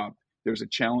show up, there's a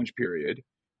challenge period.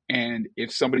 And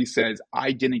if somebody says,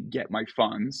 I didn't get my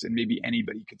funds, and maybe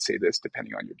anybody could say this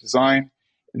depending on your design,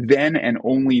 then and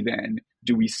only then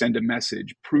do we send a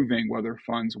message proving whether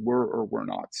funds were or were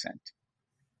not sent.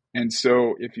 And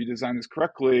so if you design this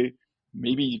correctly,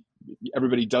 maybe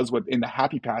everybody does what, in the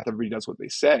happy path, everybody does what they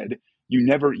said. You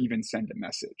never even send a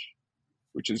message,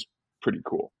 which is pretty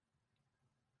cool.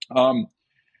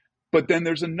 But then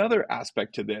there's another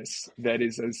aspect to this that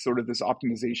is as sort of this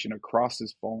optimization across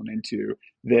has fallen into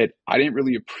that I didn't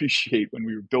really appreciate when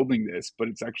we were building this, but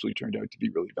it's actually turned out to be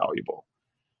really valuable.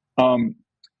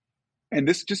 And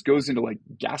this just goes into like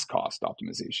gas cost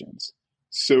optimizations.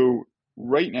 So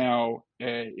right now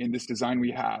in this design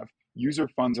we have, user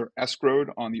funds are escrowed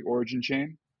on the origin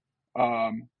chain.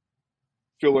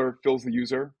 Filler fills the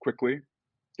user quickly.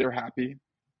 They're happy.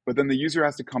 But then the user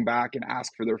has to come back and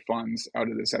ask for their funds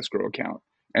out of this escrow account.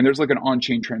 And there's like an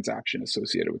on-chain transaction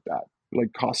associated with that. It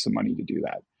like costs some money to do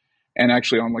that. And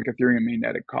actually on like Ethereum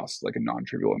mainnet, it costs like a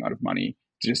non-trivial amount of money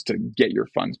just to get your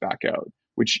funds back out,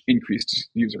 which increased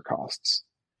user costs.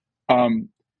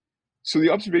 So the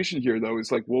observation here though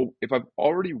is like, well, if I've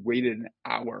already waited an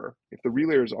hour, if the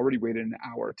relayer has already waited an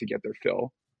hour to get their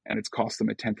fill and it's cost them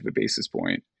 1/10 of a basis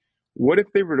point, what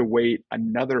if they were to wait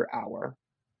another hour,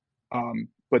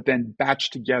 but then batch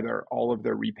together all of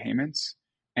their repayments,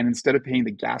 and instead of paying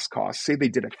the gas costs, say they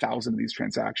did 1,000 of these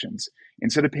transactions,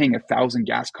 instead of paying 1,000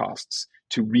 gas costs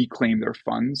to reclaim their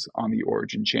funds on the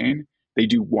origin chain, they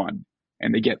do one,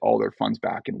 and they get all their funds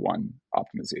back in one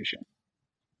optimization.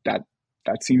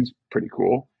 That seems pretty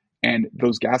cool. And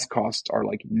those gas costs are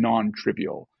like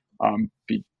non-trivial.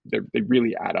 They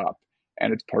really add up.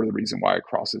 And it's part of the reason why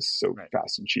Across is so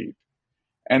fast and cheap.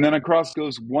 And then Across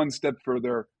goes one step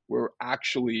further where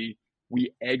actually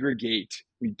we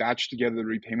batch together the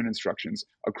repayment instructions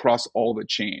across all the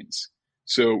chains.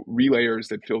 So relayers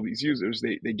that fill these users,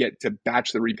 they get to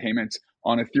batch the repayments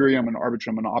on Ethereum and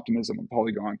Arbitrum and Optimism and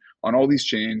Polygon on all these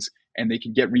chains, and they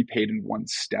can get repaid in one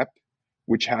step,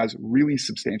 which has really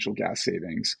substantial gas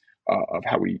savings of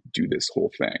how we do this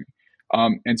whole thing.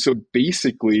 And so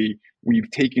basically,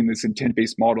 we've taken this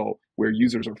intent-based model where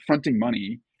users are fronting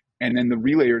money, and then the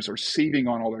relayers are saving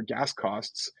on all their gas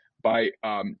costs by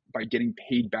getting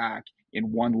paid back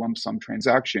in one lump sum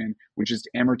transaction, which just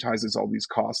amortizes all these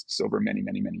costs over many,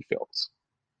 many, many fills.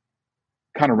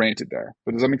 Kind of ranted there,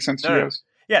 but does that make sense to you guys?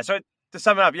 Yeah. So to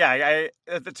sum it up,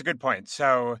 that's a good point.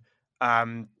 So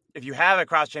if you have a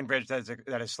cross-chain bridge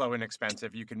that is slow and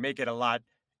expensive, you can make it a lot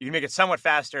make it somewhat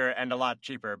faster and a lot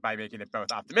cheaper by making it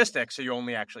both optimistic, so you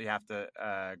only actually have to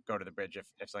go to the bridge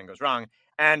if something goes wrong,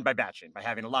 and by batching, by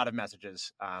having a lot of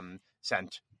messages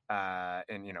sent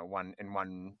in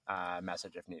one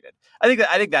message if needed. I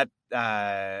think that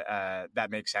that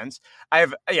makes sense. I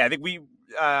think we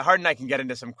Hard and I can get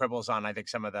into some quibbles on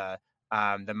some of the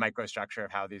microstructure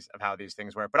of how these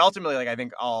things work, but ultimately, like I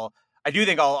do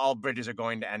think all bridges are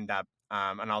going to end up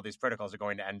and all these protocols are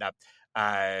going to end up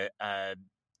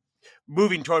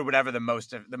moving toward whatever the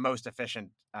most efficient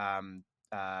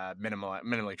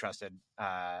minimally trusted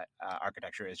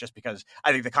architecture is, just because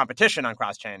I think the competition on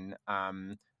cross-chain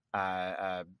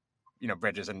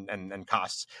bridges and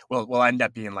costs will end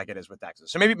up being like it is with DEXs.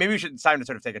 So maybe we should, it's time to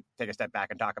sort of take a step back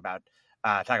and talk about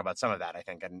some of that, I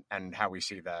think, and how we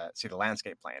see the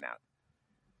landscape playing out.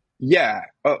 Yeah.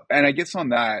 And I guess on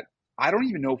that, I don't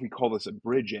even know if we call this a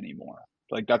bridge anymore.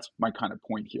 Like, that's my kind of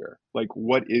point here. Like,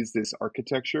 what is this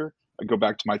architecture? I go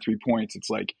back to my 3 points. It's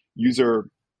like user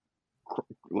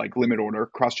like limit order,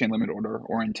 cross-chain limit order,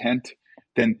 or intent,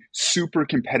 then super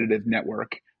competitive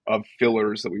network of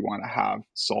fillers that we want to have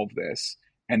solve this.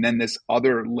 And then this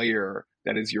other layer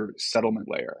that is your settlement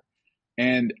layer.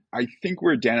 And I think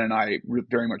where Dan and I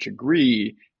very much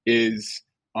agree is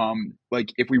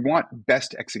like, if we want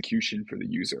best execution for the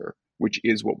user, which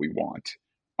is what we want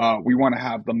to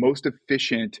have the most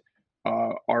efficient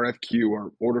RFQ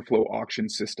or order flow auction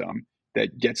system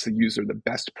that gets the user the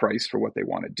best price for what they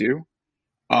want to do.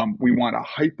 We want a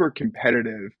hyper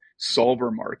competitive solver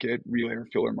market, relay or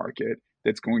filler market,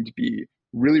 that's going to be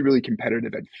really, really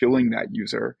competitive at filling that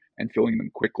user and filling them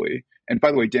quickly. And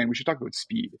by the way, Dan, we should talk about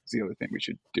speed. It's the other thing we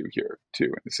should do here too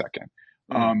in a second.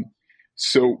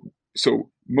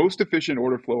 So most efficient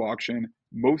order flow auction,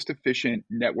 most efficient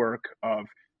network of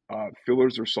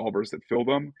fillers or solvers that fill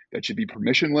them, that should be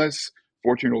permissionless.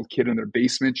 14-year-old kid in their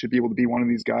basement should be able to be one of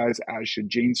these guys, as should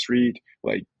Jane Street.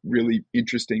 Like, really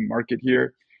interesting market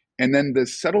here. And then the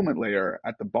settlement layer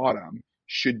at the bottom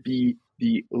should be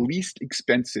the least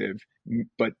expensive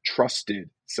but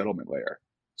trusted settlement layer.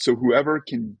 So whoever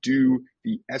can do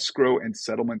the escrow and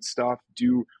settlement stuff,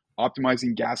 do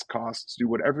optimizing gas costs, do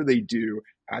whatever they do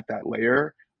at that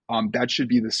layer, that should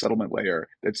be the settlement layer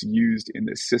that's used in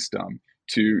this system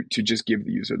to just give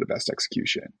the user the best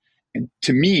execution. And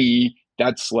to me,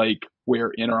 that's like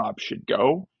where interop should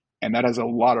go. And that has a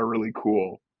lot of really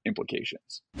cool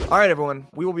implications. All right, everyone,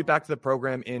 we will be back to the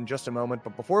program in just a moment.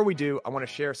 But before we do, I want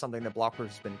to share something that Blockworks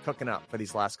has been cooking up for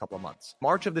these last couple of months.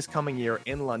 March of this coming year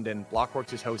in London,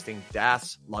 Blockworks is hosting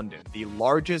DAS London, the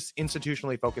largest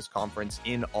institutionally focused conference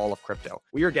in all of crypto.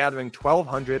 We are gathering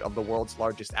 1,200 of the world's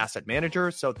largest asset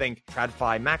managers. So think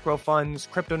TradFi macro funds,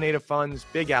 crypto native funds,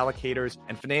 big allocators,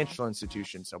 and financial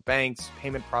institutions. So banks,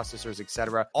 payment processors,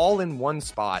 etc., all in one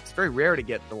spot. It's very rare to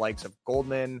get the likes of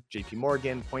Goldman, JP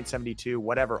Morgan, Point72,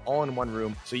 whatever, all in one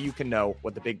room, so you can know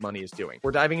what the big money is doing.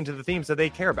 We're diving into the themes that they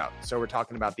care about. So we're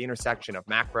talking about the intersection of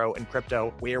macro and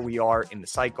crypto, where we are in the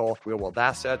cycle, real world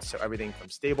assets, so everything from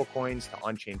stable coins to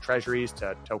on-chain treasuries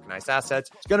to tokenized assets.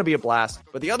 It's going to be a blast.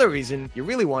 But the other reason you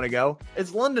really want to go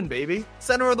is London, baby.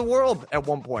 Center of the world at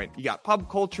one point. You got pub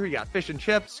culture, you got fish and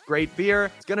chips, great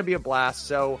beer. It's going to be a blast.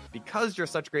 So because you're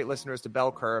such great listeners to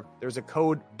Bell Curve, there's a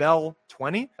code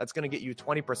BELL20 that's going to get you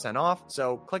 20% off.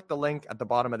 So click the link at the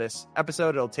bottom of this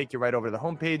episode. It'll take you right over to the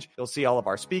homepage. You'll see all of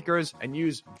our speakers, and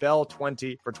use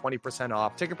BELL20 for 20%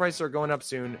 off. Ticket prices are going up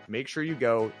soon. Make sure you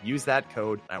go, use that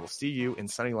code, and I will see you in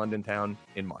sunny London town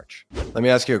in March. Let me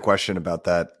ask you a question about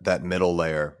that middle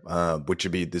layer, which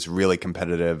would be this really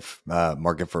competitive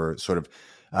market for sort of,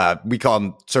 we call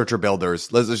them searcher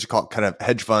builders. Let's just call it kind of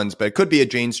hedge funds, but it could be a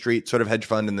Jane Street sort of hedge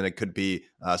fund, and then it could be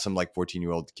some like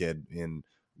 14-year-old kid in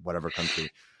whatever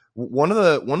country. One of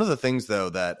the things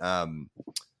though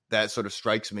that sort of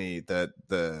strikes me that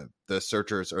the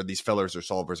searchers or these fillers or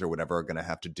solvers or whatever are going to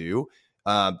have to do,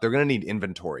 they're going to need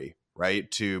inventory, right,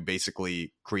 to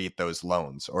basically create those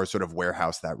loans or sort of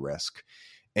warehouse that risk.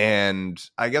 And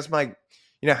I guess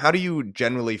how do you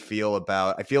generally feel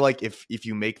about, I feel like if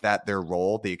you make that their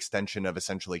role, the extension of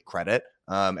essentially credit,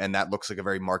 and that looks like a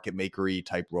very market makery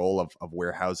type role of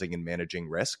warehousing and managing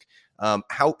risk,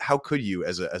 how could you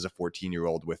as a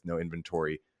 14-year-old with no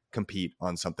inventory compete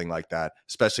on something like that,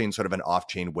 especially in sort of an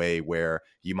off-chain way where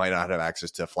you might not have access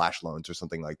to flash loans or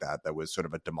something like that was sort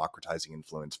of a democratizing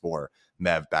influence for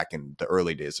MEV back in the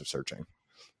early days of searching?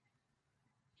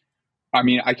 I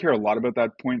mean, I care a lot about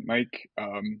that point, Mike.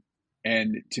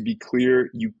 And to be clear,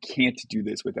 you can't do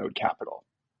this without capital.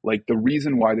 Like, the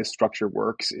reason why this structure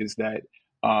works is that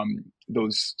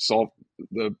those solve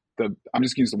the I'm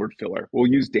just gonna use the word filler.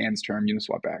 We'll use Dan's term,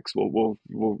 Uniswap X.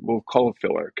 We'll call it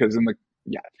filler because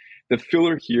the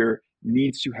filler here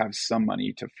needs to have some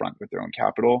money to front with their own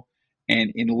capital.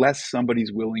 And unless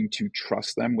somebody's willing to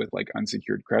trust them with like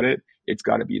unsecured credit, it's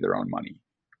got to be their own money.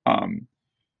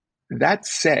 That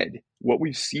said, what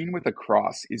we've seen with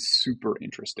Across is super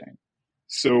interesting.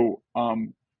 So,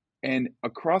 and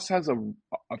Across has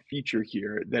a feature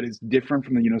here that is different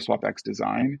from the Uniswap X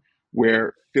design,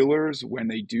 where fillers, when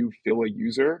they do fill a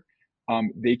user,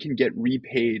 they can get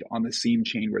repaid on the same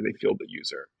chain where they filled the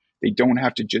user. They don't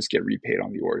have to just get repaid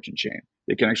on the origin chain.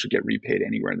 They can actually get repaid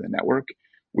anywhere in the network,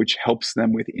 which helps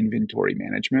them with inventory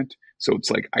management. So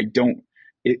it's like,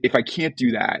 if I can't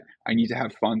do that, I need to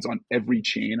have funds on every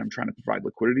chain I'm trying to provide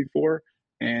liquidity for.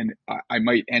 And I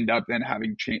might end up then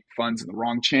having funds in the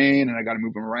wrong chain, and I got to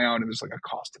move them around, and there's like a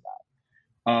cost to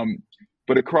that.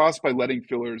 But Across, by letting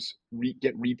fillers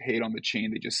get repaid on the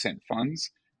chain they just sent funds,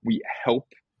 we help,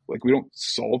 like we don't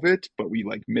solve it, but we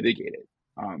like mitigate it.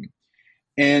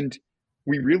 And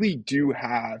we really do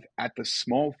have at the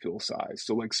small fill size,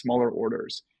 so like smaller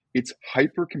orders, it's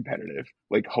hyper competitive,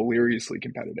 like hilariously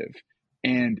competitive.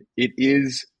 And it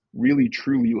is really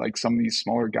truly like some of these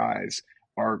smaller guys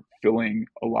are filling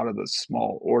a lot of the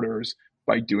small orders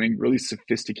by doing really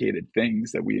sophisticated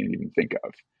things that we didn't even think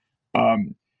of.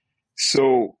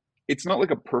 So it's not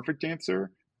like a perfect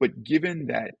answer, but given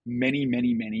that many,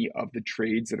 many, many of the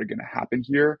trades that are going to happen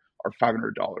here are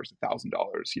 $500, $1,000,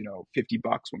 $50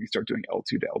 when we start doing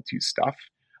L2 to L2 stuff,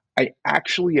 I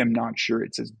actually am not sure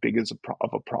it's as big of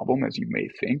a problem as you may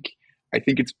think. I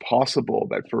think it's possible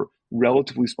that for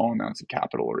relatively small amounts of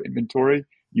capital or inventory,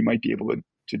 you might be able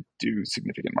to do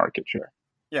significant market share.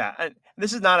 Yeah,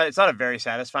 this is it's not a very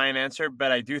satisfying answer,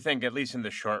 but I do think at least in the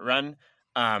short run,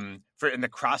 in the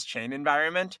cross-chain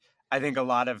environment, I think a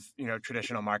lot of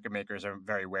traditional market makers are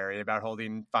very wary about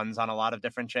holding funds on a lot of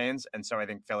different chains, and so I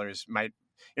think fillers might,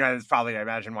 it's probably, I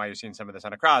imagine, why you've seen some of this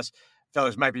on Across.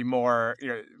 Fillers might be more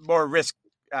risk.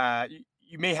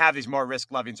 You may have these more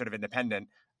risk-loving sort of independent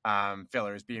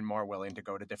fillers being more willing to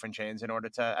go to different chains in order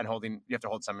to, and you have to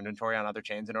hold some inventory on other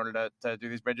chains in order to do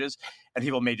these bridges, and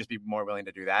people may just be more willing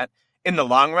to do that. In the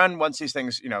long run, once these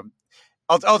things,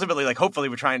 ultimately, like hopefully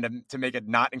we're trying to make it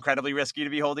not incredibly risky to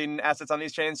be holding assets on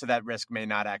these chains, so that risk may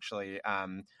not actually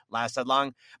last that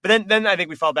long. But then I think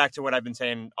we fall back to what I've been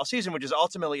saying all season, which is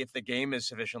ultimately if the game is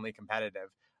sufficiently competitive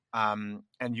and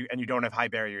you don't have high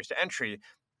barriers to entry,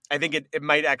 I think it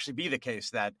might actually be the case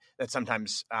that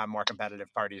sometimes more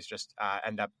competitive parties just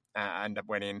end up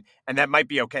winning, and that might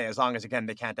be okay as long as, again,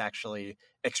 they can't actually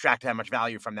extract that much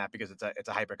value from that because it's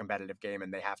a hyper competitive game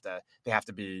and they have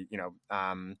to be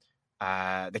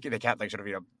they can't like sort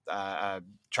of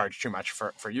charge too much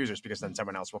for users, because then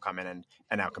someone else will come in and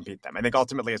outcompete them. I think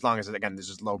ultimately, as long as, again, there's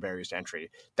just low barriers to entry,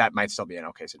 that might still be an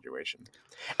okay situation.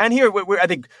 And here, I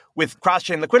think with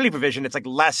cross-chain liquidity provision, it's like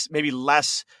less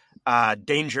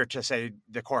danger to, say,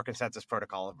 the core consensus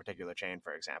protocol of a particular chain,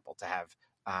 for example, to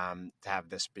have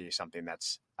this be something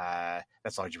that's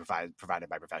largely provided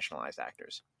by professionalized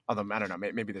actors. Although I don't know,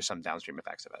 maybe there's some downstream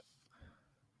effects of it.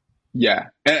 Yeah,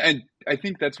 and I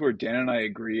think that's where Dan and I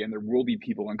agree, and there will be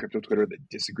people on crypto Twitter that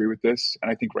disagree with this, and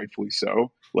I think rightfully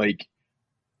so.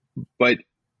 But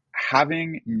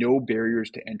having no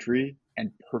barriers to entry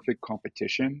and perfect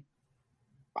competition,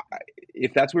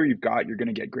 if that's where you're going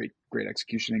to get great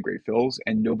execution and great fills,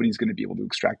 and nobody's going to be able to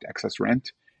extract excess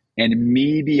rent. And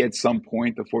maybe at some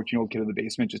point, the 14-year-old kid in the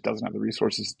basement just doesn't have the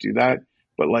resources to do that.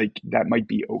 But that might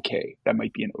be okay. That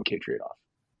might be an okay trade-off.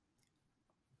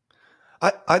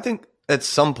 I think at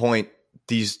some point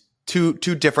these two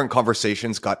different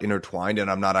conversations got intertwined,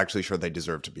 and I'm not actually sure they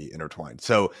deserve to be intertwined.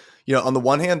 So, on the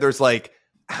one hand, there's like,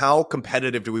 how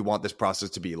competitive do we want this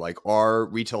process to be? Like, are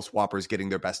retail swappers getting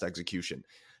their best execution?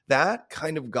 That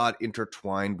kind of got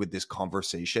intertwined with this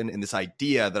conversation and this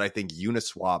idea that I think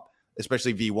Uniswap,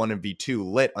 especially V1 and V2,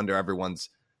 lit under everyone's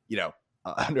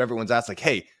ass. Like,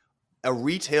 hey, a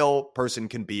retail person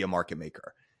can be a market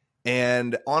maker.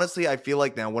 And honestly, I feel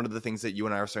like now one of the things that you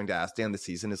and I are starting to ask Dan this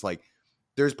season is like,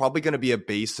 there's probably going to be a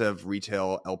base of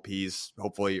retail LPs,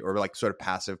 hopefully, or like sort of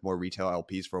passive, more retail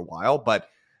LPs for a while. But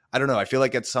I don't know. I feel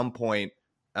like at some point,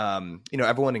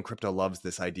 everyone in crypto loves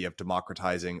this idea of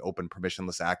democratizing open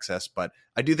permissionless access. But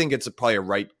I do think it's probably a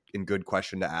right and good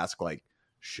question to ask, like,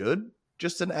 should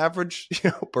just an average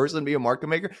person be a market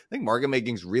maker? I think market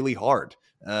making is really hard.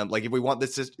 Like if we want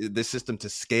this system to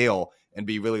scale and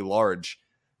be really large,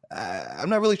 I'm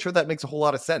not really sure that makes a whole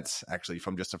lot of sense, actually,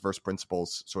 from just a first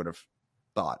principles sort of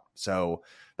thought. So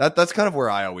that's kind of where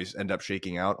I always end up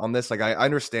shaking out on this. Like I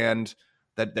understand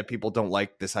that people don't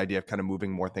like this idea of kind of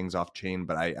moving more things off chain,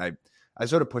 but I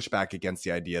sort of push back against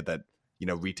the idea that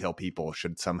retail people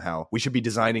we should be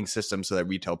designing systems so that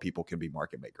retail people can be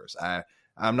market makers. I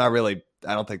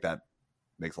don't think that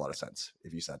makes a lot of sense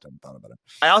if you sat down and thought about it.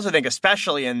 I also think,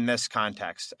 especially in this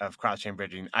context of cross-chain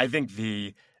bridging, I think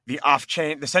the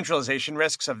centralization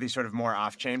risks of these sort of more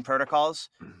off-chain protocols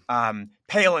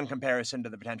pale in comparison to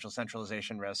the potential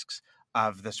centralization risks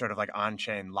of the sort of like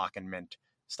on-chain lock and mint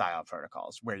style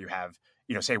protocols, where you have,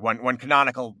 say one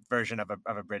canonical version of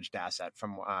a bridged asset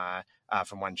from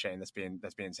one chain that's being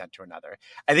sent to another.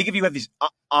 I think if you have these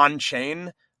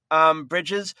on-chain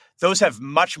bridges, those have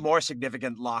much more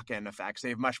significant lock-in effects. They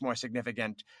have much more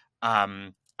significant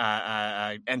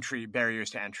entry barriers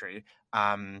to entry,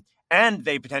 and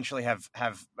they potentially have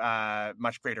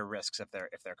much greater risks if they're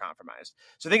compromised.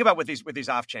 So think about with these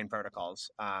off-chain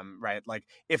protocols, right? Like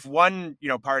if one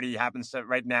party happens to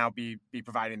right now be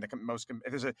providing the most,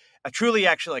 if there's a truly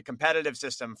actually competitive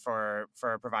system for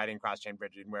providing cross-chain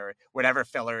bridging, where whatever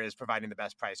filler is providing the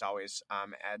best price always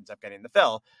ends up getting the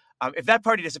fill. If that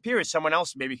party disappears, someone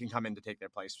else maybe can come in to take their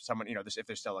place. Someone, if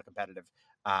there's still a competitive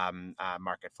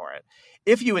market for it.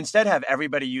 If you instead have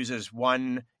everybody uses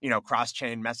one,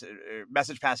 cross-chain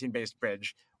message passing based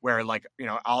bridge, where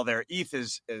all their ETH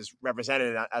is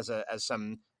represented as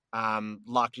some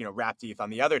locked, wrapped ETH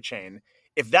on the other chain.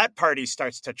 If that party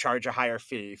starts to charge a higher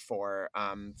fee for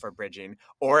bridging,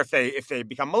 or if they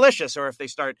become malicious, or if they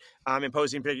start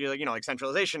imposing particular, like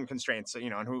centralization constraints,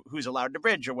 on who's allowed to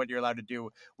bridge or what you're allowed to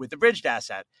do with the bridged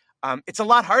asset, it's a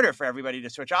lot harder for everybody to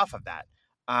switch off of that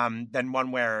than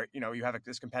one where you have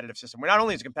this competitive system where not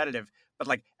only is it competitive, but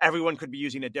like everyone could be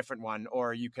using a different one,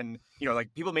 or you can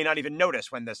people may not even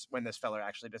notice when this filler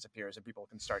actually disappears, and people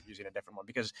can start using a different one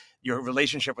because your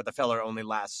relationship with the filler only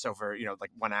lasts over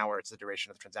 1 hour. It's the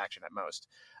duration of the transaction at most.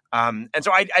 And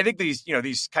so I think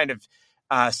these kind of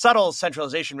subtle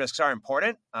centralization risks are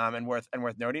important and worth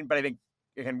noting, but I think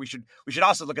again we should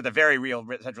also look at the very real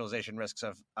centralization risks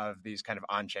of these kind of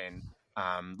on-chain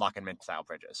lock and mint style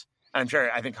bridges. I'm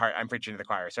Hart, I'm preaching to the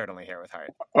choir, certainly here with Hart.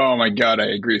 Oh my God, I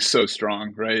agree so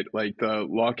strong, right? Like the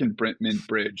lock and mint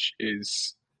bridge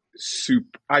is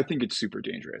I think it's super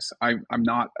dangerous. I'm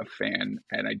not a fan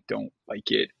and I don't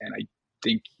like it. And I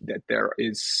think that there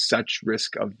is such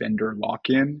risk of vendor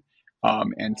lock-in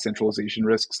and centralization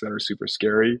risks that are super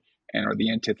scary and are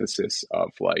the antithesis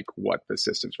of like what the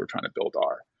systems we're trying to build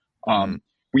are.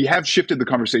 We have shifted the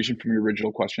conversation from your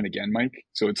original question again, Mike.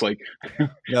 So it's like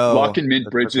No, lock and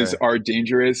mint bridges okay. are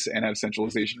dangerous and have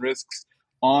centralization risks.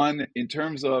 In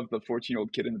terms of the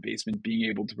 14-year-old kid in the basement being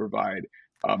able to provide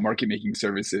market making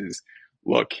services,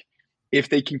 look, if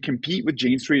they can compete with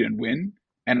Jane Street and win,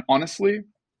 and honestly,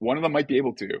 one of them might be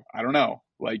able to. I don't know.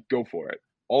 Like, go for it.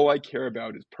 All I care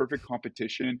about is perfect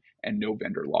competition and no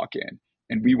vendor lock-in.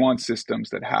 And we want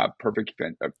systems that have perfect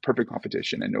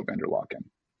competition and no vendor lock-in.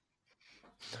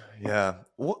 Yeah.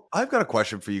 Well, I've got a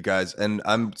question for you guys, and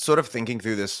I'm sort of thinking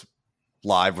through this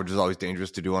live, which is always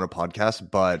dangerous to do on a podcast,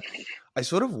 but I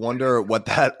sort of wonder what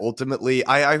that ultimately,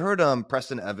 I heard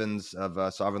Preston Evans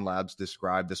of Sovereign Labs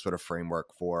describe this sort of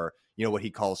framework for, what he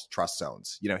calls trust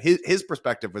zones. His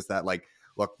perspective was that like,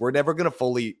 look, we're never going to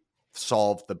fully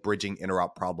solve the bridging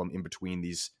interop problem in between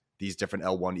these different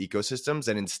L1 ecosystems.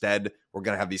 And instead, we're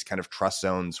going to have these kind of trust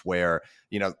zones where,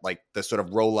 like the sort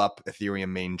of roll up Ethereum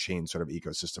main chain sort of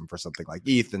ecosystem for something like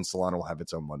ETH, and Solana will have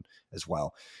its own one as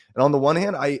well. And on the one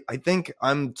hand, I think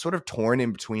I'm sort of torn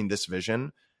in between this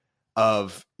vision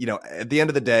of, at the end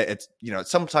of the day, it's,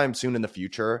 sometime soon in the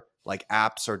future, like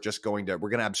apps are just we're going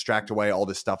to abstract away all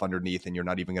this stuff underneath and you're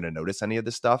not even going to notice any of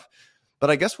this stuff. But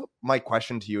I guess what my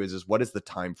question to you is what is the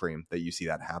time frame that you see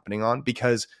that happening on?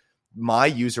 Because my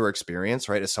user experience,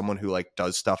 right, as someone who like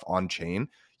does stuff on chain,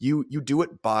 you do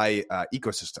it by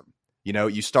ecosystem.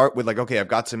 You start with like, okay, I've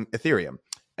got some Ethereum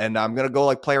and I'm going to go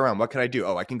like play around. What can I do?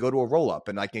 Oh, I can go to a roll up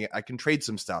and I can trade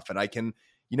some stuff and I can,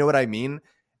 you know what I mean?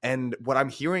 And what I'm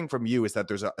hearing from you is that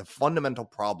there's a fundamental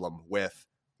problem with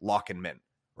lock and mint,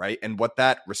 right? And what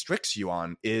that restricts you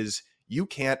on is you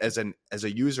can't, as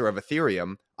a user of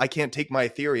Ethereum, I can't take my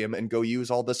Ethereum and go use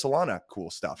all the Solana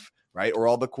cool stuff, right? Or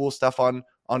all the cool stuff on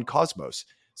Cosmos.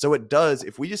 So it does,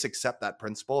 if we just accept that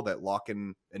principle that lock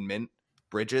and mint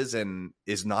bridges and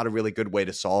is not a really good way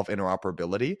to solve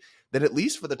interoperability, then at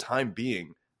least for the time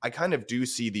being, I kind of do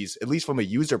see these, at least from a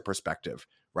user perspective,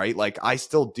 right? Like I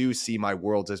still do see my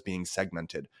worlds as being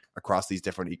segmented across these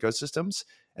different ecosystems.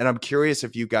 And I'm curious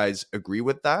if you guys agree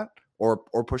with that or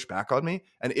push back on me.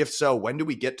 And if so, when do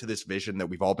we get to this vision that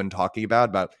we've all been talking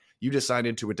about you just sign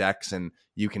into a DEX and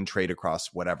you can trade across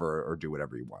whatever or do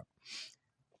whatever you want?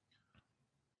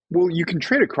 Well, you can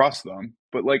trade across them,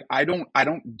 but like I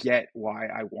don't get why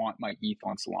I want my ETH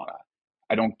on Solana.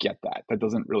 I don't get that. That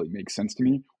doesn't really make sense to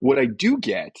me. What I do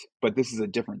get, but this is a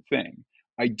different thing.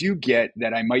 I do get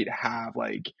that I might have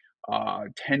like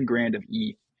 10 grand of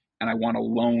ETH and I want a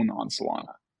loan on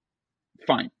Solana.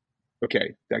 Fine.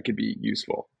 Okay, that could be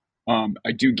useful.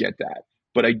 I do get that,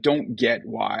 but I don't get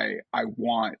why I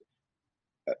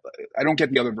don't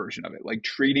get the other version of it. Like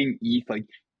trading ETH, like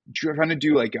trying to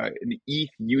do like an ETH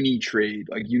uni trade,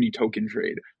 like uni token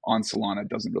trade on Solana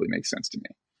doesn't really make sense to me.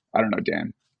 I don't know,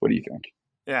 Dan. What do you think?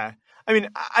 Yeah. I mean,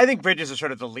 I think bridges are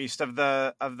sort of the least of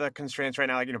the constraints right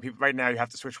now. Like, people right now, you have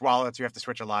to switch wallets. You have to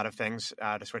switch a lot of things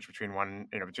to switch between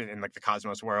between in like the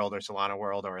Cosmos world or Solana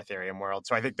world or Ethereum world.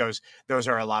 So I think those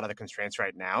are a lot of the constraints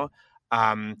right now.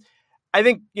 I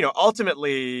think,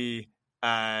 ultimately,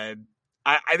 I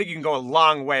think you can go a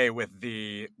long way with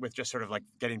just sort of like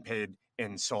getting paid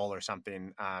in Sol or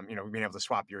something, being able to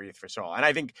swap your ETH for Sol. And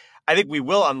I think we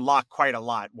will unlock quite a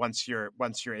lot once you're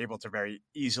able to very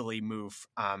easily move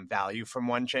value from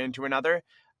one chain to another.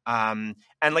 And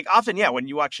like often, when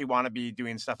you actually want to be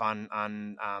doing stuff on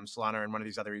Solana and one of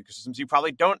these other ecosystems, you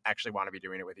probably don't actually want to be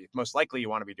doing it with ETH. Most likely you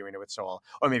want to be doing it with Sol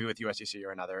or maybe with USDC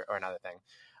or another thing.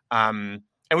 And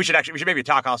we should maybe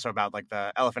talk also about like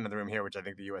the elephant in the room here, which I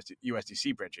think the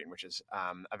USDC bridging, which is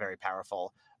a very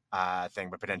powerful thing,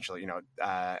 but potentially,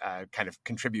 kind of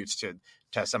contributes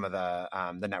to some of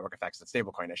the network effects that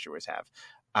stablecoin issuers have.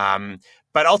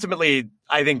 But ultimately,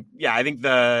 I think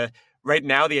right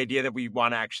now, the idea that we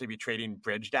want to actually be trading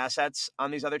bridged assets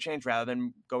on these other chains rather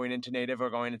than going into native or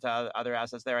going into other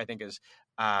assets there, I think is,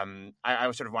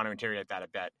 I sort of want to interrogate that a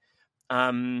bit.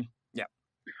 Yeah.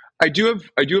 I do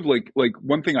have like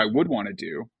one thing I would want to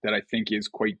do that I think is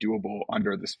quite doable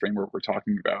under this framework we're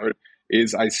talking about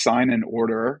is I sign an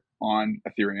order on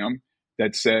Ethereum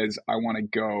that says I want to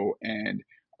go and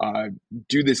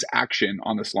do this action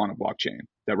on the Solana blockchain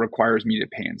that requires me to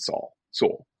pay in Sol.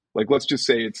 Like, let's just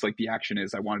say it's like the action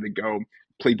is I wanted to go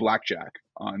play blackjack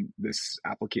on this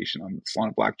application on the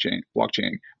Solana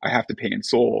blockchain. I have to pay in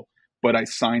Sol, but I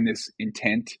sign this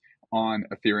intent on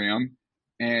Ethereum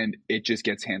and it just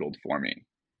gets handled for me.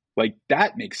 Like,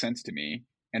 that makes sense to me.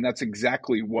 And that's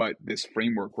exactly what this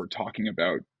framework we're talking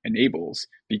about enables,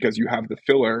 because you have the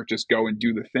filler just go and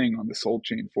do the thing on the Sol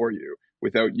chain for you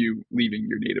without you leaving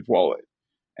your native wallet.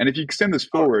 And if you extend this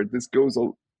forward, this goes,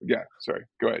 sorry,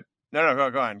 go ahead.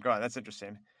 No, go on. That's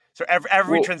interesting. So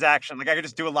every transaction, like I could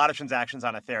just do a lot of transactions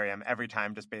on Ethereum every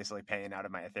time, just basically paying out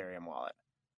of my Ethereum wallet.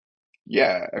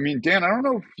 Yeah. I mean, Dan, I don't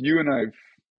know if you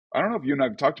and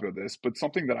I've talked about this, but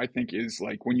something that I think is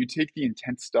like when you take the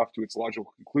intent stuff to its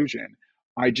logical conclusion,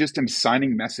 I just am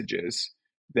signing messages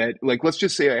that, like, let's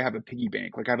just say I have a piggy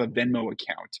bank, like I have a Venmo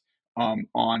account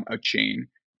on a chain.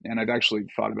 And I've actually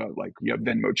thought about, like, you have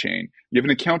Venmo chain. You have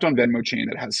an account on Venmo chain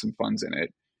that has some funds in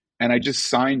it. And I just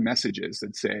sign messages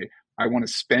that say, I want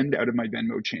to spend out of my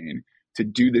Venmo chain to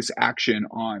do this action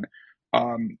on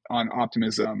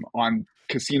Optimism, on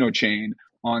Casino Chain,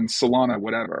 on Solana,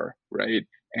 whatever, right?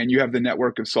 And you have the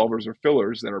network of solvers or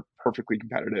fillers that are perfectly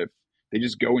competitive. They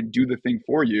just go and do the thing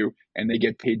for you, and they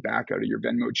get paid back out of your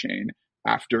Venmo chain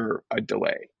after a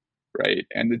delay, right?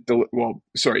 And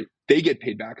they get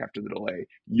paid back after the delay.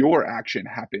 Your action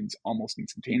happens almost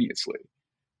instantaneously.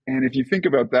 And if you think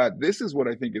about that, this is what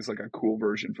I think is like a cool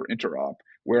version for interop,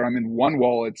 where I'm in one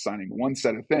wallet signing one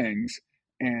set of things,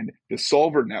 and the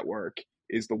solver network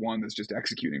is the one that's just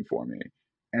executing for me.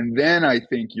 And then I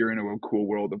think you're into a cool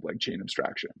world of like chain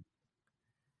abstraction.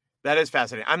 That is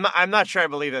fascinating. I'm not sure I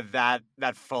believe that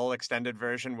full extended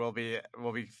version will be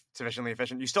sufficiently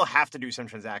efficient. You still have to do some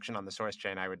transaction on the source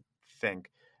chain, I would think,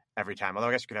 every time. Although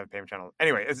I guess you could have a payment channel.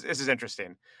 Anyway, this is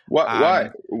interesting. Why?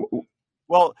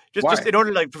 Well, just in order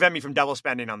to like prevent me from double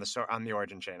spending on the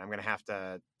origin chain, I'm going to have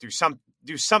to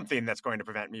do something that's going to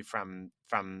prevent me from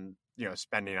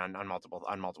spending on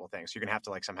multiple things. So you're going to have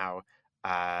to like somehow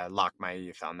lock my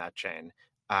ETH on that chain.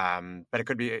 But it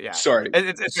could be Sorry.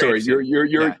 It's sorry.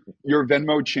 Your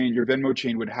Venmo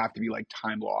chain would have to be like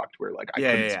time locked, where like I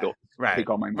couldn't still take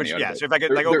all my money out of it. So if I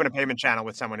could open a payment channel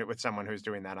with someone who's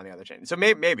doing that on the other chain, so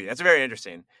maybe that's very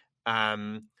interesting.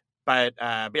 But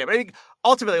I think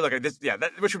ultimately, look at this,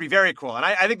 which would be very cool. And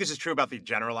I think this is true about the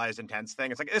generalized intents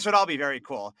thing. It's like, this would all be very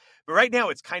cool. But right now,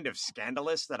 it's kind of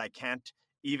scandalous that I can't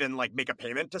even like make a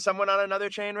payment to someone on another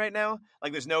chain right now.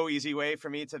 Like, there's no easy way for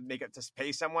me to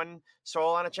pay someone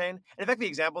Sol on a chain. And in fact, the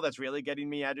example that's really getting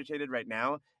me agitated right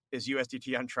now is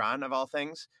USDT on Tron, of all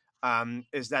things.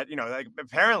 Is that, like,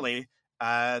 apparently,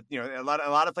 a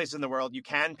lot of places in the world, you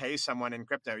can pay someone in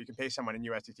crypto. You can pay someone in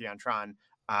USDT on Tron.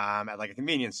 At like a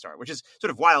convenience store, which is sort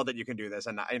of wild that you can do this.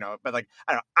 And, but like,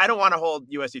 I don't want to hold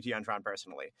USDT on Tron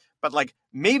personally, but like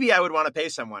maybe I would want to pay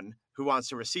someone who wants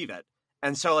to receive it.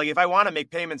 And so, like, if I want to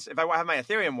make payments, if I have my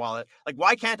Ethereum wallet, like,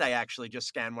 why can't I actually just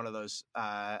scan one of those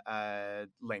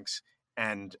links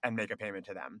and make a payment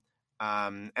to them?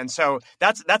 And so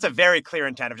that's a very clear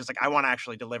intent of just like, I want to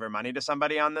actually deliver money to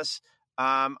somebody on this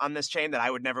chain that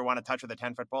I would never want to touch with a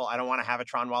 10-foot pole. I don't want to have a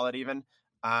Tron wallet even,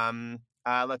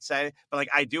 let's say, but like,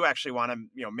 I do actually want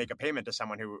to, make a payment to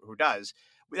someone who does.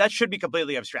 That should be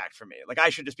completely abstract for me. Like, I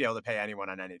should just be able to pay anyone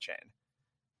on any chain.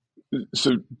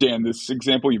 So Dan, this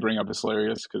example you bring up is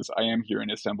hilarious because I am here in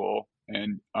Istanbul,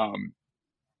 and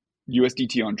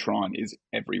USDT on Tron is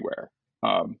everywhere.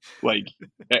 Like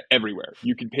everywhere.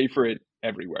 You can pay for it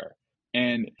everywhere.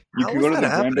 And you How can is go to that the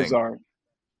Grand happening? Bazaar.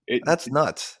 That's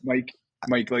nuts. Mike,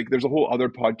 like there's a whole other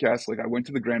podcast. Like I went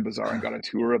to the Grand Bazaar and got a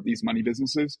tour of these money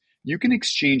businesses. You can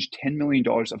exchange $10 million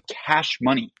of cash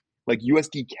money, like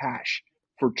USD cash,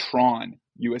 for Tron,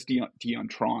 USDT on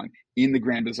Tron in the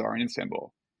Grand Bazaar in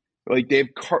Istanbul. Like they have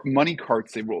money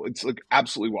carts they roll. It's like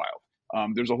absolutely wild.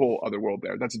 There's a whole other world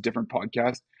there. That's a different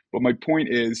podcast. But my point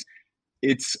is,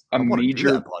 it's a I want to do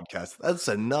major that podcast. That's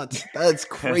a nuts. That's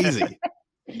crazy.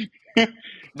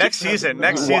 Next season,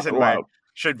 Mike,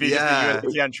 should be just the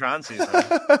USDT on Tron season.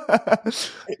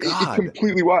 It's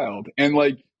completely wild. And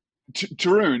like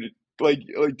Tarun, like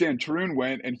Dan, Tarun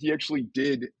went and he actually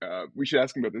did. We should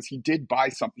ask him about this. He did buy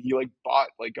something. He like bought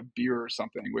like a beer or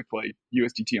something with like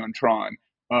USDT on Tron.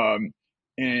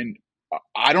 And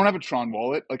I don't have a Tron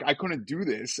wallet. Like I couldn't do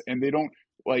this, and they don't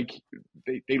like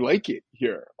they like it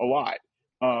here a lot.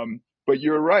 But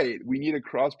you're right. We need a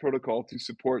cross protocol to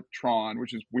support Tron,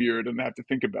 which is weird and I have to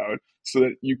think about, so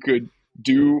that you could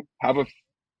have a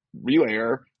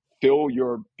relayer fill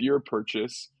your beer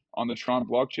purchase on the Tron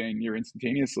blockchain near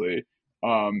instantaneously.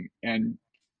 And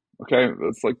okay,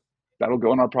 that's like that'll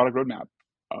go on our product roadmap.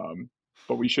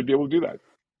 But we should be able to do that.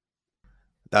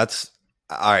 That's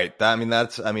all right.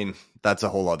 That's a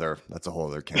whole other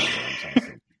can of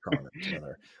worms.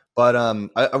 But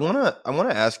I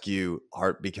wanna ask you,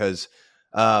 Hart, because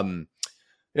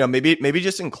maybe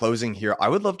just in closing here, I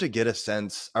would love to get a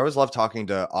sense. I always love talking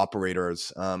to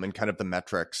operators and kind of the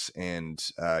metrics and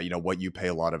what you pay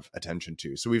a lot of attention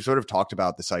to. So we've sort of talked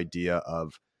about this idea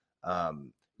of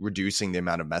reducing the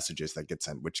amount of messages that get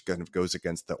sent, which kind of goes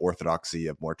against the orthodoxy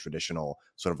of more traditional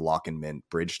sort of lock and mint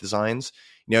bridge designs.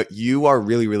 You are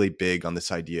really, really big on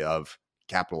this idea of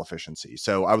capital efficiency.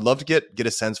 So I would love to get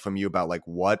a sense from you about like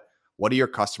what do your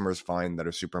customers find that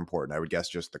are super important? I would guess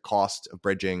just the cost of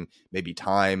bridging, maybe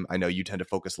time. I know you tend to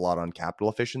focus a lot on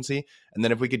capital efficiency. And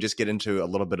then if we could just get into a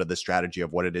little bit of the strategy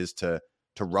of what it is to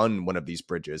run one of these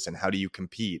bridges and how do you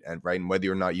compete, and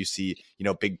whether or not you see,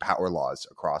 big power laws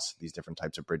across these different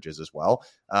types of bridges as well.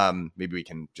 Maybe we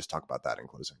can just talk about that in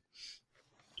closing.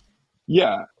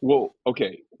 Yeah. Well,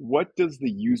 okay. What does the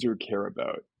user care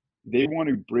about? They want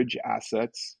to bridge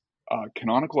assets,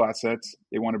 canonical assets.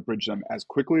 They want to bridge them as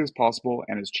quickly as possible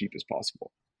and as cheap as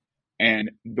possible.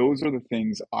 And those are the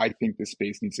things I think this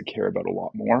space needs to care about a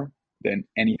lot more than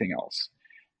anything else.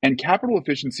 And capital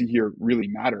efficiency here really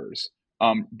matters.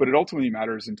 But it ultimately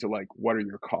matters into like, what are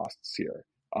your costs here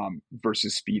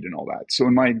versus speed and all that. So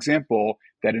in my example,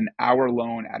 that an hour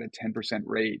loan at a 10%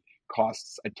 rate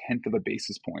costs a tenth of a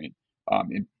basis point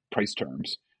in price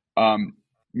terms,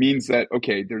 means that,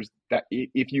 okay, there's that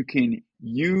if you can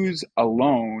use a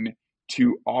loan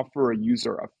to offer a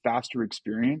user a faster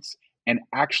experience and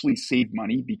actually save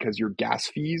money because your gas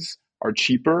fees are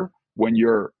cheaper when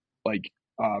you're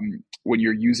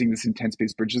using this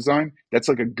intent-based bridge design, that's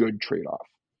like a good trade-off.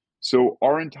 So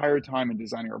our entire time in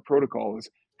designing our protocol is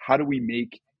how do we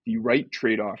make the right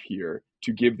trade-off here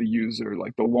to give the user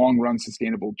like the long-run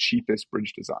sustainable cheapest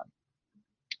bridge design.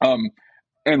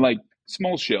 And like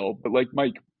small shell, but like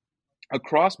Mike,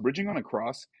 bridging on a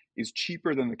cross is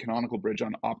cheaper than the canonical bridge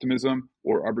on Optimism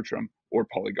or Arbitrum or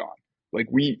Polygon. Like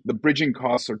the bridging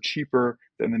costs are cheaper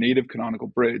than the native canonical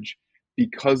bridge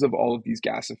because of all of these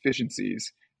gas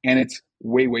efficiencies, and it's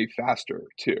way, way faster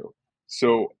too.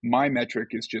 So my metric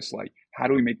is just like, how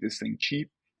do we make this thing cheap,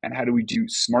 and how do we do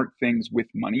smart things with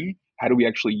money? How do we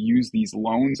actually use these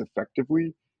loans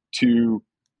effectively to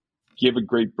give a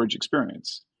great bridge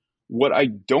experience? What I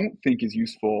don't think is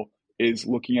useful is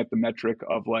looking at the metric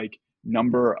of like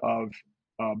number of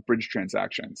bridge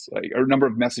transactions, or number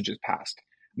of messages passed.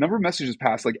 Number of messages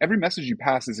passed, like every message you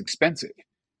pass is expensive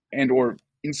and or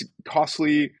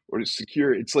costly or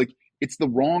secure. It's like, it's the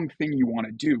wrong thing you want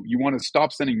to do. You want to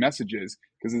stop sending messages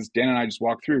because, as Dan and I just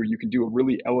walked through, you can do a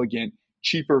really elegant,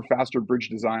 cheaper, faster bridge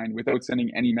design without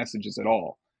sending any messages at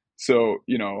all. So,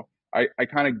 I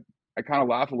kind of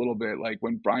laugh a little bit, like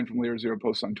when Brian from Layer Zero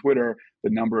posts on Twitter, the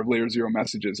number of Layer Zero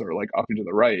messages are like up and to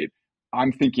the right.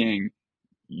 I'm thinking,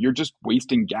 you're just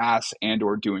wasting gas and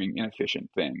or doing inefficient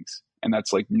things, and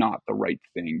that's like not the right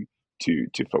thing to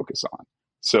focus on.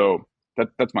 So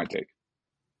that's my take.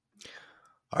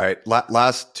 All right,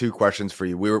 last two questions for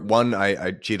you.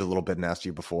 I cheated a little bit and asked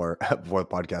you before the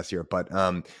podcast here, but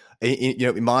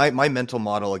my mental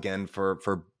model again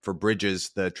for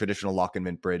bridges, the traditional lock and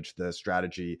mint bridge, the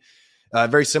strategy,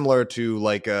 very similar to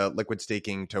like a liquid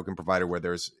staking token provider where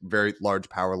there's very large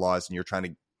power laws and you're trying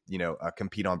to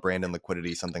compete on brand and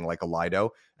liquidity, something like a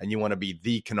Lido, and you want to be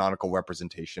the canonical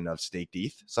representation of staked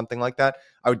ETH, something like that.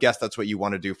 I would guess that's what you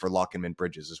want to do for lock and mint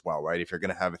bridges as well, right? If you're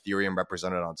going to have Ethereum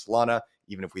represented on Solana,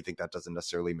 even if we think that doesn't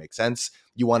necessarily make sense,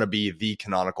 you want to be the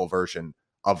canonical version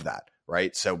of that,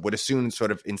 right? So would assume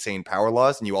sort of insane power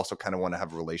laws, and you also kind of want to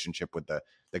have a relationship with the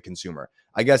consumer.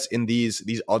 I guess in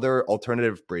these other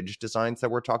alternative bridge designs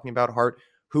that we're talking about, Hart,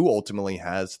 who ultimately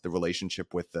has the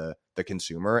relationship with the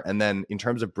consumer? And then in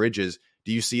terms of bridges,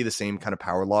 do you see the same kind of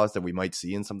power laws that we might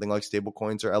see in something like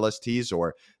stablecoins or LSTs,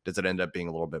 or does it end up being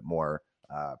a little bit more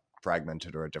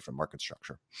fragmented or a different market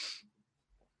structure?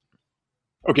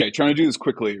 Okay, trying to do this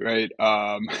quickly, right?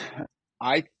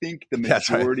 I think the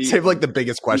majority... Save like the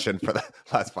biggest question for the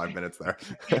last 5 minutes there.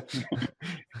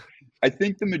 I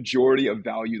think the majority of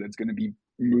value that's going to be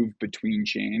moved between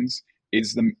chains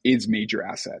is major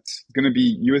assets. It's going to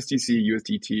be USDC,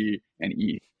 USDT, and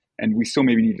ETH. And we still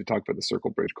maybe need to talk about the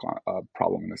Circle Bridge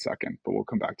problem in a second, but we'll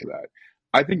come back to that.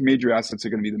 I think major assets are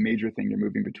going to be the major thing you're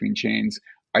moving between chains.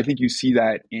 I think you see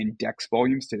that in DEX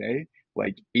volumes today,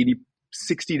 like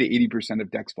 60 to 80%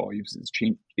 of DEX volumes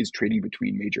is trading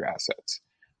between major assets.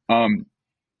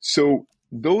 So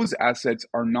those assets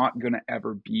are not going to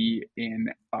ever be in,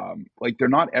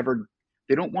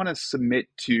 they don't want to submit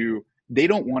to, they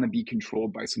don't want to be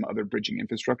controlled by some other bridging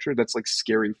infrastructure. That's like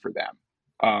scary for them.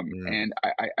 And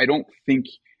I don't think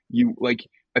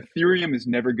Ethereum is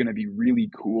never going to be really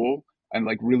cool and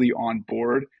like really on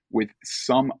board with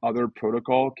some other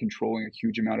protocol controlling a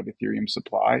huge amount of Ethereum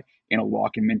supply in a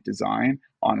lock and mint design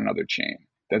on another chain.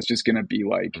 That's just going to be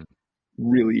like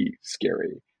really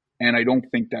scary. And I don't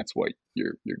think that's what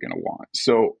you're going to want.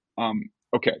 So,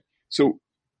 okay. So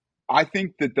I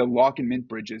think that the lock and mint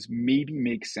bridges maybe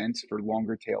make sense for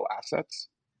longer tail assets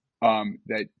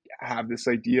that have this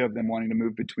idea of them wanting to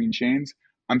move between chains.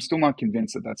 I'm still not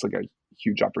convinced that that's like a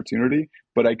huge opportunity,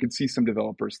 but I could see some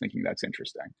developers thinking that's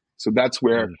interesting. So that's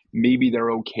where maybe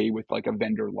they're okay with like a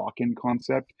vendor lock-in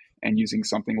concept and using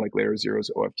something like Layer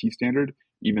Zero's OFT standard,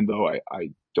 even though I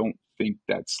don't think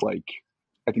that's like,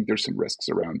 I think there's some risks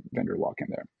around vendor lock-in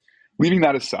there. Leaving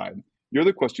that aside, your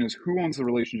other question is who owns the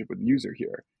relationship with the user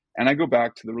here? And I go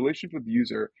back to the relationship with the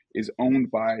user is owned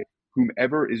by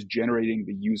whomever is generating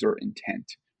the user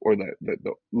intent or the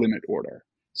limit order.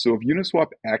 So if Uniswap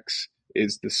X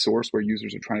is the source where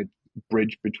users are trying to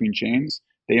bridge between chains,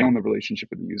 they own the relationship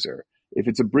with the user. If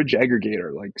it's a bridge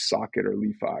aggregator like Socket or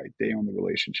LeFi, they own the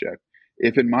relationship.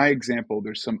 If in my example,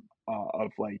 there's some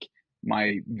of like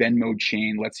my Venmo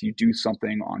chain lets you do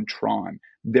something on Tron,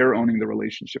 they're owning the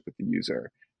relationship with the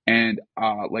user. And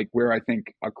like where I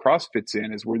think a Cross fits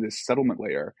in is where this settlement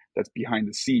layer that's behind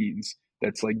the scenes,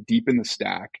 that's like deep in the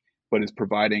stack, but is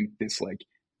providing this like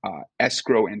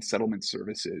escrow and settlement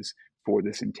services for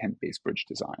this intent-based bridge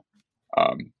design.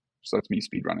 So that's me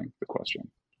speedrunning the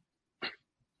question.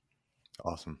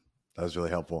 Awesome. That was really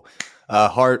helpful.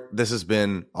 Hart, this has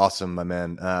been awesome, my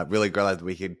man. Really glad that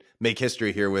we could make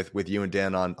history here with you and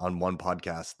Dan on one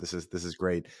podcast. This is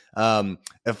great.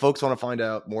 If folks want to find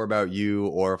out more about you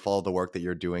or follow the work that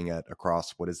you're doing at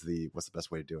Across, what's the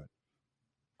best way to do it?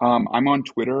 I'm on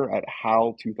Twitter at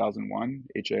HAL2001,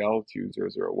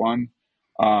 HAL2001,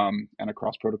 and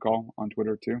Across Protocol on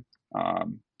Twitter too.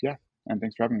 Yeah, and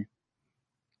thanks for having me.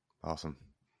 Awesome.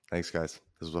 Thanks, guys.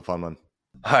 This was a fun one.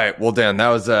 All right. Well, Dan, that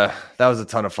was a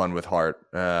ton of fun with Hart.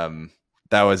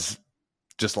 That was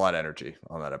just a lot of energy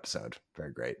on that episode.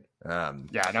 Very great. I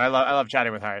love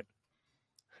chatting with Hart.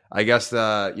 I guess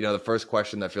the first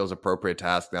question that feels appropriate to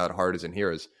ask now that Hart is in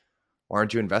here is, why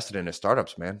aren't you invested in his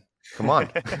startups, man? Come on.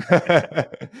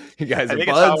 You guys are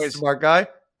buds, smart guy.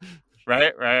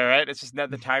 Right. It's just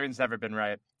the timing's never been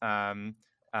right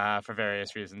for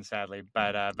various reasons, sadly.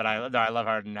 But I love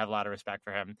Hart and have a lot of respect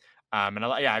for him. And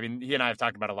he and I have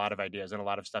talked about a lot of ideas and a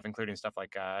lot of stuff, including stuff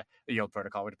like the Yield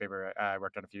Protocol, which paper I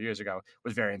worked on a few years ago,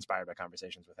 was very inspired by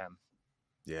conversations with him.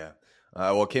 Yeah.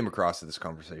 Well, it came across to this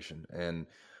conversation. And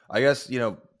I guess,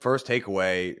 first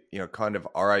takeaway, kind of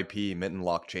RIP mint and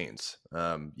lock chains.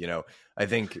 I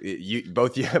think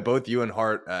both you and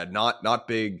Hart, not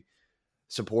big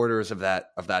supporters of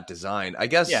that design. I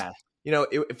guess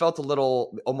it felt a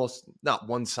little almost not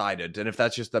one-sided. And if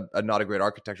that's just a not a great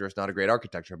architecture, it's not a great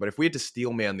architecture. But if we had to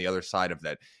steel man the other side of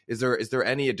that, is there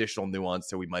any additional nuance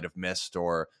that we might have missed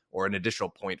or an additional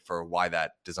point for why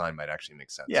that design might actually make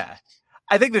sense? Yeah.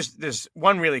 I think there's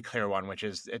one really clear one, which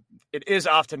is it is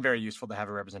often very useful to have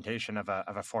a representation of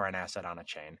a foreign asset on a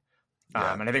chain.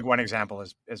 Yeah. And I think one example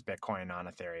is Bitcoin on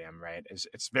Ethereum, right?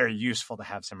 It's very useful to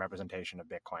have some representation of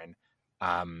Bitcoin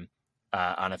on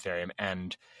Ethereum.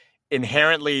 And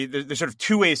inherently, there's sort of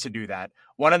two ways to do that.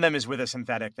 One of them is with a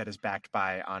synthetic that is backed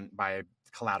by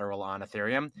collateral on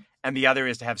Ethereum, and the other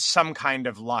is to have some kind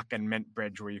of lock and mint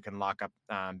bridge where you can lock up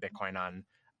Bitcoin on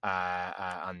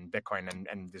Bitcoin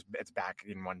and it's back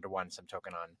in 1-to-1 some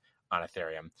token on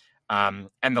Ethereum.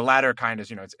 And the latter kind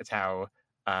is it's how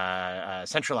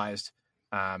centralized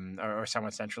or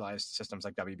somewhat centralized systems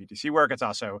like WBTC work. It's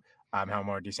also how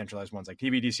more decentralized ones like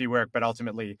TBDC work. But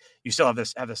ultimately, you still have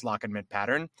this lock and mint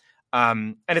pattern.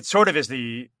 And it sort of is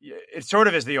the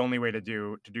only way to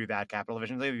do that capital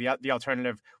efficiently. The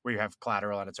alternative where you have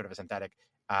collateral and it's sort of a synthetic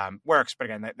works, but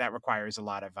again that requires a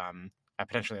lot of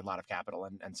potentially a lot of capital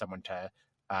and someone to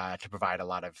provide a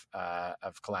lot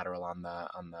of collateral on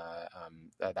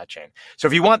that chain. So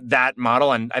if you want that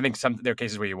model, and I think there are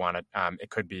cases where you want it, it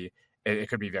could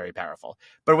be very powerful.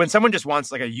 But when someone just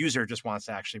wants, like a user just wants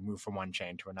to actually move from one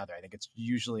chain to another, I think it's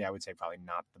usually, I would say, probably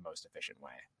not the most efficient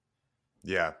way.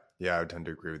 Yeah, I would tend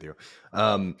to agree with you.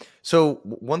 So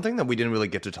one thing that we didn't really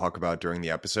get to talk about during the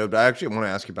episode, but I actually want to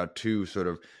ask you about two sort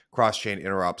of cross-chain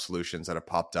interop solutions that have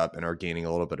popped up and are gaining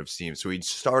a little bit of steam. So we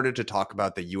started to talk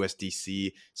about the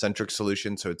USDC-centric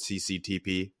solution, so it's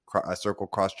CCTP, Circle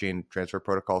Cross-Chain Transfer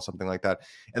Protocol, something like that.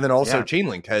 And then also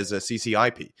Chainlink has a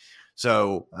CCIP.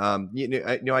 So,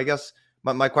 I guess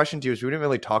my question to you is we didn't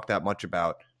really talk that much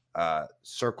about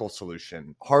Circle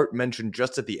solution. Hart mentioned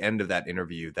just at the end of that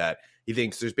interview that he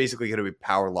thinks there's basically going to be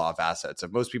power law of assets.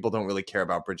 If most people don't really care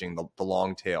about bridging the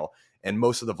long tail, and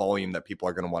most of the volume that people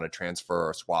are going to want to transfer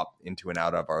or swap into and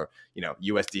out of are,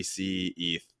 USDC,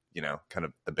 ETH, kind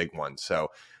of the big ones. So,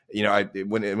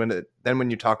 when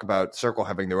you talk about Circle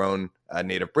having their own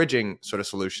native bridging sort of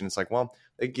solution, it's like, well,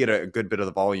 they get a good bit of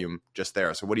the volume just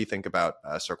there. So what do you think about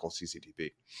Circle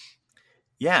CCTP?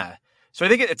 Yeah. So I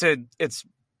think it's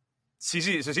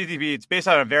CCTP, it's based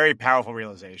on a very powerful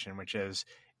realization, which is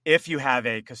if you have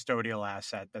a custodial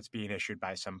asset that's being issued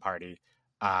by some party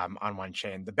on one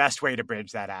chain, the best way to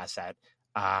bridge that asset,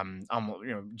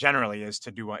 generally is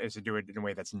to do it in a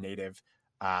way that's native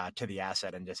to the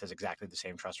asset and just has exactly the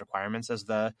same trust requirements as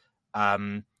the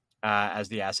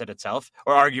asset itself,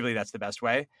 or arguably that's the best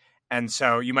way. And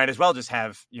so you might as well just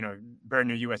have, burn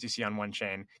your USDC on one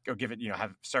chain, go give it,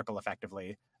 have Circle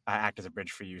effectively act as a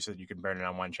bridge for you so that you can burn it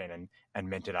on one chain and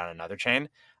mint it on another chain.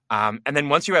 And then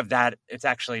once you have that, it's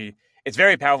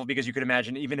very powerful because you could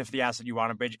imagine even if the asset you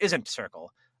want to bridge isn't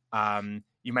Circle,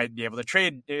 you might be able to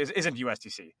trade, isn't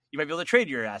USDC. You might be able to trade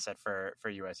your asset for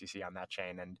USDC on that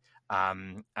chain and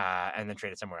then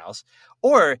trade it somewhere else.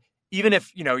 Or even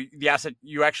if, the asset,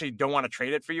 you actually don't want to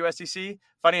trade it for USDC,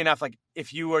 funny enough, like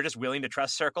if you are just willing to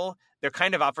trust Circle, they're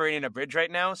kind of operating a bridge right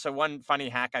now. So one funny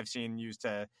hack I've seen used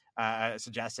to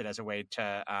suggested as a way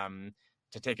to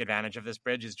take advantage of this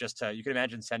bridge is just you can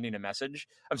imagine sending a message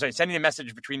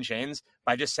between chains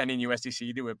by just sending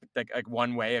USDC to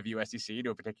one way of USDC to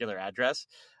a particular address.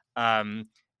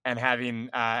 And having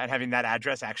that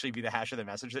address actually be the hash of the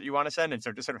message that you want to send, and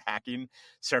so just sort of hacking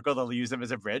Circle to use them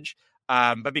as a bridge.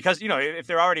 But because if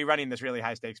they're already running this really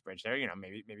high stakes bridge, there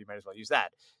maybe you might as well use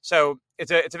that. So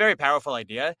it's a very powerful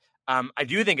idea. I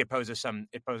do think it poses some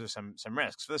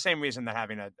risks for the same reason that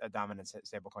having a dominant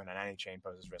stablecoin on any chain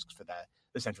poses risks for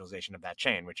the centralization of that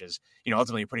chain, which is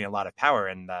ultimately putting a lot of power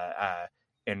in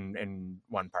in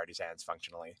one party's hands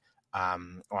functionally.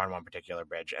 Or on one particular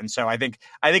bridge. And so I think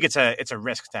it's a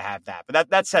risk to have that. But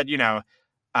that said,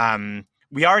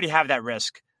 we already have that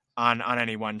risk on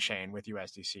any one chain with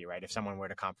USDC, right? If someone were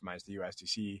to compromise the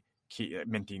USDC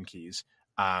minting keys,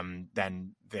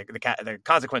 then the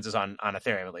consequences on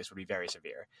Ethereum at least would be very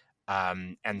severe.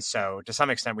 And so to some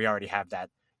extent, we already have that.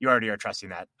 You already are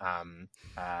trusting that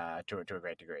to a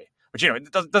great degree, which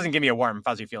it doesn't give me a warm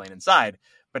fuzzy feeling inside,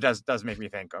 but does make me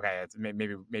think, okay, it's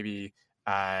maybe.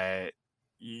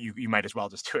 You might as well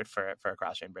just do it for a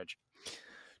cross-chain bridge.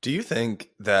 Do you think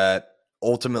that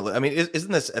ultimately, I mean,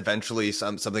 isn't this eventually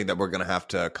something that we're going to have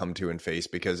to come to and face?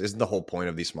 Because isn't the whole point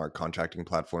of these smart contracting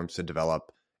platforms to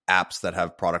develop apps that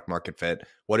have product market fit?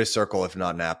 What is Circle if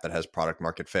not an app that has product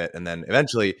market fit? And then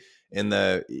eventually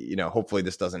hopefully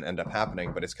this doesn't end up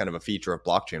happening, but it's kind of a feature of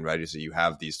blockchain, right? Is that you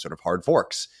have these sort of hard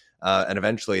forks. And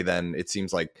eventually then it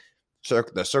seems like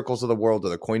the Circles of the world or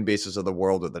the Coinbases of the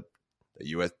world or the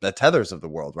the Tethers of the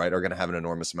world, right, are going to have an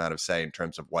enormous amount of say in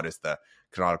terms of what is the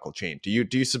canonical chain. Do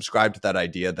you subscribe to that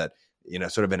idea that,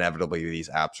 sort of inevitably these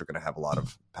apps are going to have a lot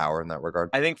of power in that regard?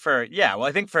 I think for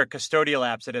custodial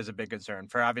apps, it is a big concern.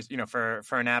 For obvious, for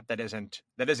an app that isn't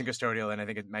custodial, then I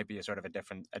think it might be a sort of a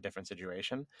different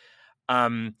situation.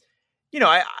 I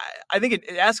think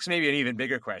it asks maybe an even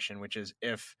bigger question, which is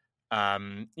if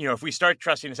we start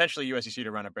trusting essentially USDC to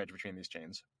run a bridge between these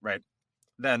chains, right?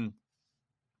 Then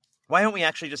why aren't we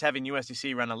actually just having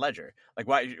USDC run a ledger? Like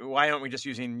why aren't we just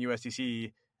using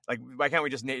USDC? Like, why can't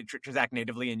we just transact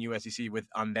natively in USDC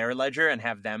on their ledger and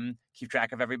have them keep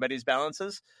track of everybody's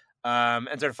balances, and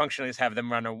sort of functionally just have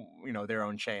them run their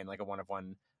own chain, like a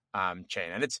one-of-one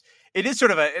chain? And it is sort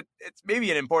of it's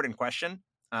maybe an important question.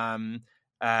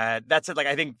 That's it. Like,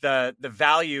 I think the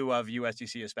value of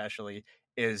USDC especially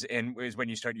is when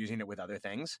you start using it with other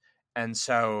things, and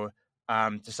so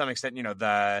to some extent,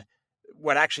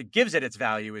 what actually gives it its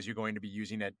value is you're going to be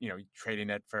using it, trading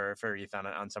it for ETH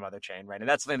on some other chain, right? And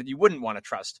that's something that you wouldn't want to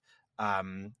trust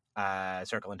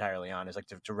Circle entirely on, is like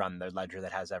to run the ledger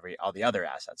that has all the other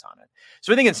assets on it.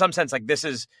 So I think in some sense, like, this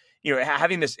is,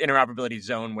 having this interoperability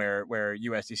zone where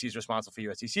USDC is responsible for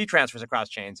USDC transfers across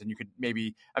chains, and you could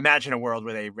maybe imagine a world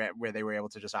where they were able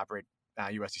to just operate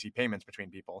USDC payments between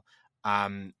people,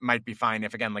 might be fine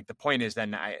if, again, like, the point is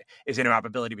then is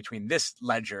interoperability between this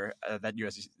ledger that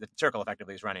Circle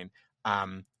effectively is running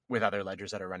with other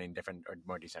ledgers that are running different or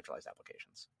more decentralized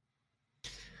applications.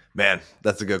 Man,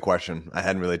 that's a good question. I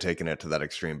hadn't really taken it to that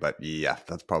extreme, but yeah,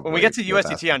 that's probably when we get to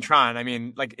USDT on Tron. I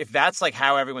mean, like, if that's like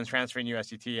how everyone's transferring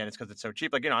USDT and it's because it's so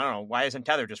cheap, like, I don't know, why isn't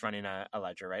Tether just running a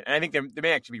ledger, right? And I think there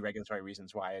may actually be regulatory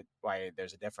reasons why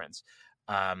there's a difference.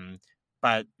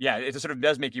 But yeah, it just sort of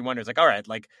does make you wonder. It's like, all right,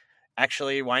 like,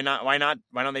 actually, why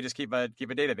don't they just keep a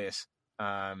database?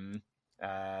 And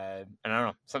I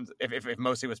don't know. If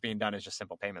mostly what's being done is just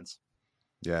simple payments.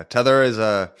 Yeah, Tether is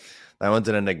that one's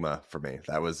an enigma for me.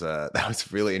 That was a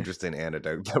really interesting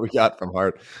anecdote that we got from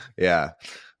Hart. Yeah,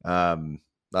 that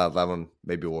one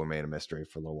maybe will remain a mystery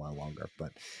for a little while longer.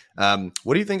 But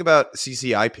what do you think about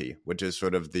CCIP, which is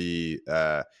sort of the?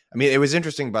 I mean, it was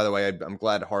interesting, by the way. I'm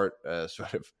glad Hart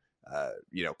sort of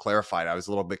clarified. I was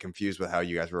a little bit confused with how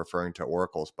you guys were referring to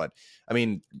oracles, but I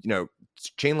mean,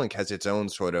 Chainlink has its own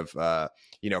sort of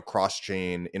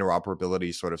cross-chain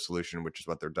interoperability sort of solution, which is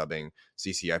what they're dubbing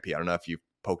CCIP. I don't know if you've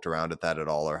poked around at that at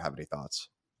all or have any thoughts.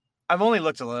 I've only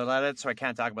looked a little at it, so I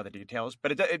can't talk about the details,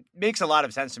 but it makes a lot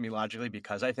of sense to me logically,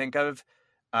 because I think of,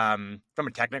 from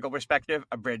a technical perspective,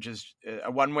 a bridge is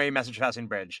a one-way message passing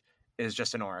bridge is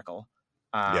just an oracle.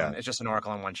 It's just an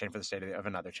oracle on one chain for the state of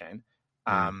another chain.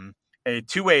 A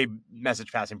two-way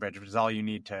message passing bridge, which is all you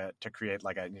need to create,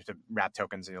 like, to wrap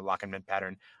tokens in a lock and mint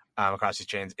pattern across these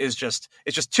chains, it's just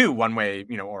two one-way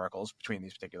oracles between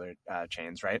these particular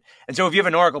chains, right? And so if you have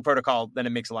an oracle protocol, then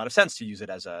it makes a lot of sense to use it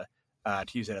as a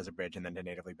bridge, and then to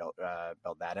natively build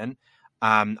that in.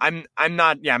 I'm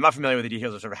not familiar with the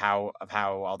details of sort of how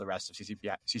all the rest of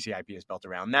CCIP is built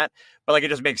around that, but like, it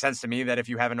just makes sense to me that if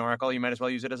you have an oracle, you might as well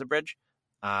use it as a bridge,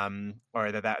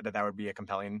 or that would be a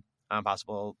compelling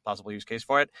possible use case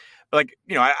for it. But like,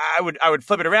 I would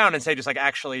flip it around and say, just like,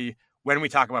 actually, when we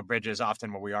talk about bridges,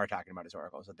 often what we are talking about is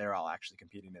oracles, that they're all actually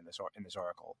competing in this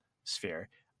oracle sphere.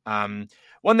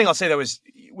 One thing I'll say, though, is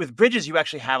with bridges, you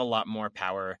actually have a lot more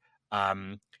power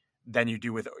than you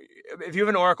do if you have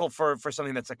an oracle for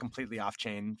something that's a completely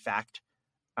off-chain fact,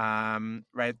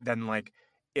 right? Then, like,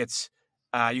 it's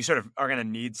you sort of are going to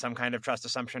need some kind of trust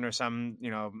assumption or some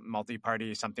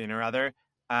multi-party something or other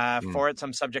for it,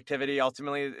 some subjectivity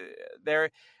ultimately there.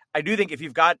 I do think if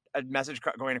you've got a message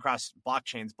going across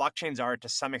blockchains are to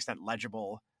some extent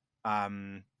legible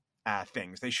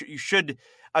things. You should,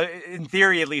 in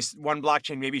theory, at least one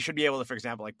blockchain maybe should be able to, for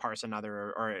example, like, parse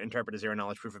another or interpret a zero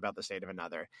knowledge proof about the state of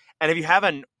another. And if you have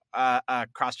a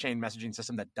cross-chain messaging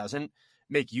system that doesn't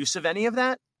make use of any of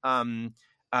that,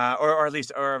 or at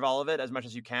least of all of it as much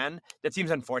as you can, that seems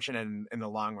unfortunate in the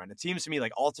long run. It seems to me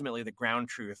like ultimately the ground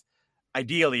truth,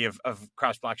 ideally, of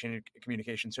cross-blockchain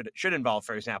communication should involve,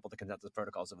 for example, the consensus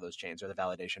protocols of those chains or the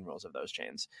validation rules of those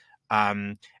chains.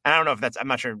 And I don't know if I'm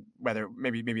not sure whether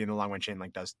maybe in the long run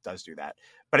Chainlink does do that.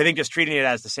 But I think just treating it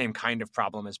as the same kind of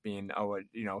problem as being,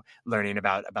 learning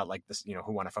about like this,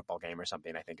 who won a football game or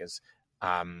something, I think is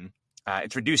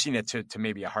it's reducing it to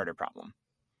maybe a harder problem.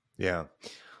 Yeah.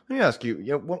 Let me ask you,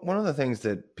 one of the things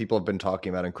that people have been talking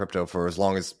about in crypto for as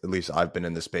long as at least I've been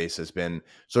in the space has been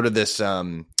sort of this,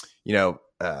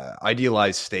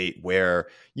 idealized state where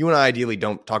you and I ideally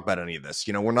don't talk about any of this.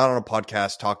 We're not on a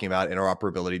podcast talking about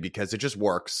interoperability because it just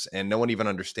works and no one even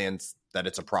understands that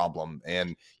it's a problem.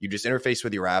 And you just interface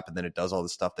with your app and then it does all the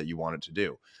stuff that you want it to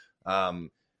do.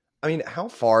 I mean, how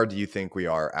far do you think we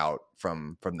are out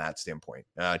from that standpoint?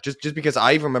 Just because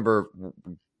I remember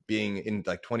being in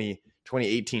like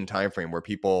 2018 timeframe where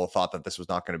people thought that this was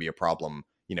not going to be a problem,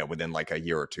 within like a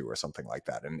year or two or something like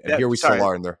that. And here we still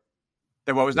are in there.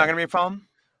 That what was not going to be a problem?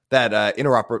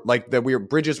 That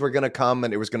bridges were going to come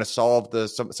and it was going to solve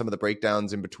some of the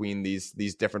breakdowns in between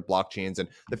these different blockchains, and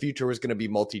the future was going to be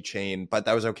multi-chain, but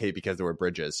that was okay because there were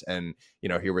bridges. And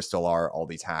here we still are, all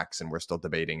these hacks, and we're still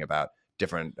debating about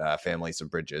different families of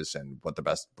bridges and what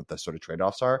the sort of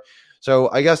trade-offs are.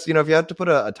 So I guess if you had to put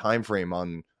a time frame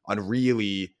on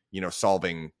really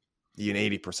solving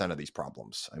 80% of these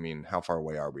problems, I mean, how far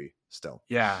away are we still?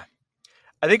 Yeah.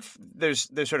 I think there's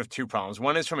sort of two problems.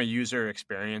 One is from a user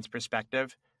experience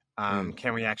perspective.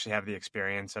 Can we actually have the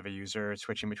experience of a user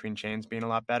switching between chains being a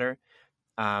lot better?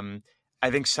 I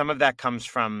think some of that comes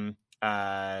from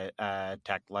tech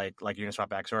like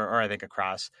Uniswap X or I think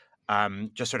across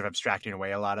just sort of abstracting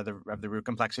away a lot of the root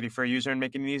complexity for a user and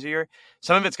making it easier.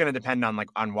 Some of it's going to depend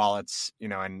on wallets,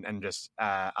 and just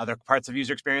other parts of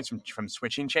user experience from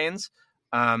switching chains.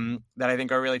 That I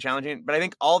think are really challenging, but I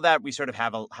think all that we sort of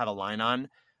have a line on.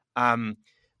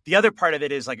 The other part of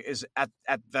it is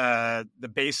at the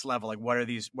base level, like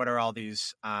what are all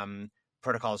these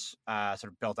protocols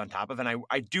sort of built on top of, and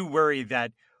I do worry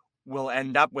that we'll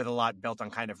end up with a lot built on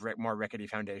kind of more rickety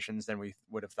foundations than we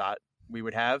would have thought we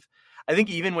would have. I think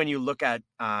even when you look at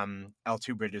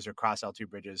L2 bridges or cross L2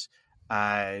 bridges,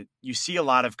 you see a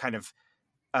lot of kind of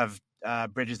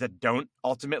bridges that don't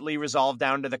ultimately resolve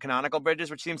down to the canonical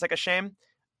bridges, which seems like a shame.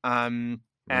 And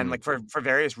like for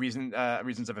various reasons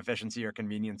of efficiency or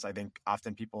convenience, I think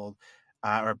often people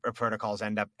or protocols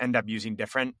end up using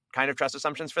different kind of trust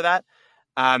assumptions for that.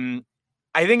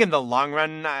 I think in the long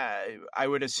run, I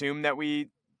would assume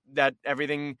that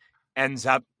everything ends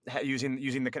up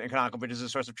using the canonical bridges as a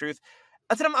source of truth.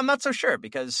 I'm not so sure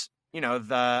because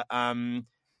the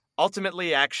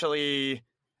ultimately actually,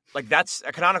 like, that's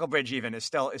a canonical bridge even is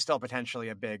still potentially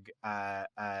a big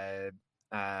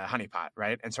honeypot,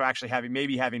 right? And so actually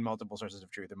having multiple sources of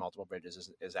truth and multiple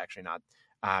bridges is actually not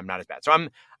as bad. So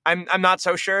I'm not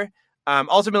so sure.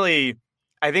 Ultimately,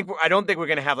 I don't think we're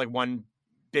going to have like one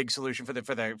big solution for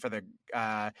the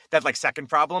that like second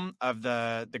problem of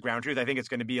the ground truth. I think it's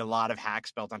going to be a lot of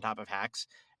hacks built on top of hacks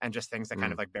and just things that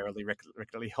kind of like barely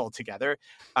rickety hold together.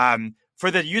 For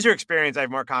the user experience, I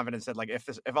have more confidence that like if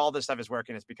all this stuff is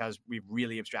working, it's because we've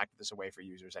really abstracted this away for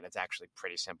users, and it's actually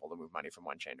pretty simple to move money from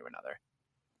one chain to another.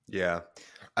 Yeah,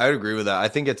 I would agree with that. I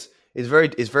think it's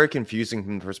very confusing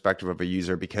from the perspective of a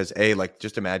user because like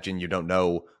just imagine you don't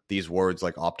know these words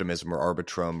like optimism or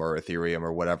arbitrum or Ethereum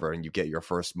or whatever, and you get your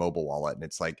first mobile wallet and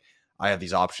it's like, I have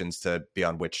these options to be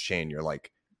on which chain. You're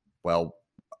like, well,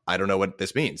 I don't know what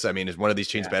this means. I mean, is one of these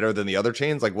chains better than the other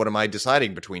chains? Like, what am I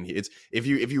deciding between? It's if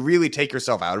you really take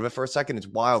yourself out of it for a second, it's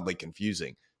wildly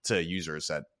confusing to users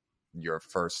at your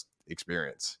first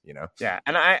experience, Yeah,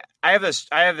 and I have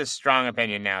this strong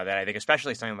opinion now that I think,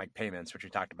 especially something like payments, which we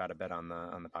talked about a bit on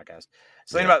the podcast.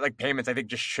 Something about like payments, I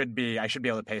think I should be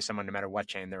able to pay someone no matter what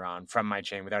chain they're on from my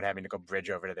chain without having to go bridge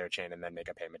over to their chain and then make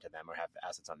a payment to them or have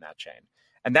assets on that chain.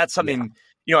 And that's something,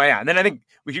 And then I think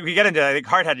we get into, I think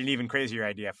Hart had an even crazier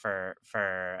idea for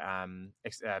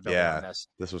building on this.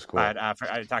 This was cool. But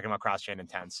talking about cross-chain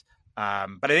intents. But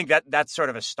I think that's sort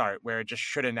of a start where it just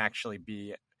shouldn't actually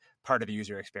be part of the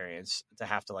user experience to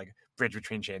have to like bridge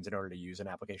between chains in order to use an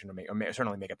application or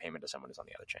certainly make a payment to someone who's on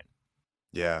the other chain.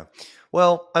 Yeah.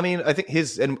 Well, I mean, I think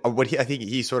I think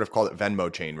he sort of called it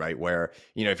Venmo chain, right? Where,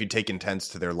 if you take intents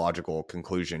to their logical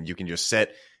conclusion, you can just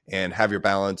sit and have your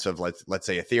balance of let's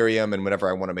say Ethereum, and whenever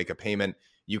I want to make a payment,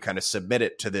 you kind of submit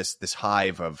it to this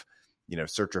hive of,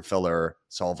 searcher, filler,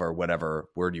 solver, whatever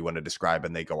word you want to describe,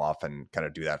 and they go off and kind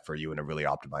of do that for you in a really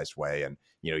optimized way, and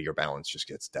your balance just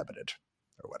gets debited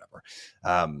or whatever.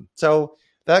 So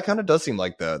that kind of does seem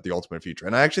like the ultimate future.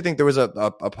 And I actually think there was a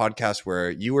podcast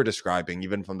where you were describing,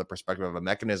 even from the perspective of a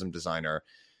mechanism designer,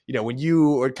 when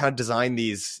you would kind of design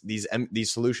these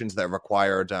solutions that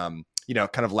required, kind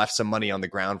of left some money on the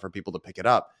ground for people to pick it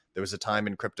up. There was a time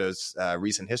in crypto's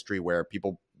recent history where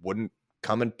people wouldn't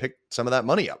come and pick some of that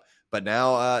money up. But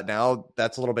now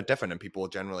that's a little bit different, and people will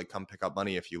generally come pick up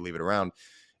money if you leave it around.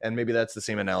 And maybe that's the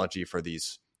same analogy for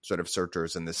these sort of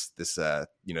searchers and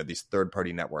these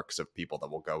third-party networks of people that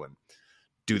will go and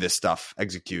do this stuff,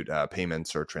 execute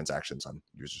payments or transactions on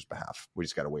users' behalf. We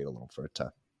just got to wait a little for it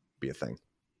to be a thing.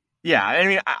 Yeah, I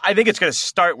mean, I think it's going to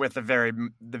start with the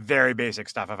very basic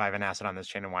stuff. If I have an asset on this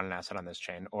chain and want an asset on this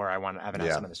chain, or I want to have an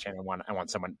asset on this chain and I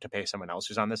want someone to pay someone else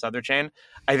who's on this other chain,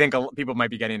 I think people might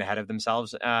be getting ahead of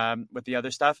themselves with the other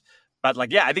stuff. But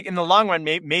like, yeah, I think in the long run,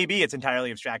 maybe it's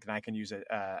entirely abstract and I can use an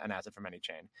asset from any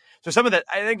chain. So some of that,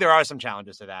 I think there are some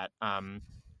challenges to that.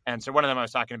 And so one of them I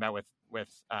was talking about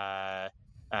with on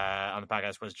the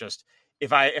podcast was just,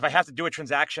 if I have to do a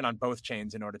transaction on both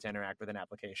chains in order to interact with an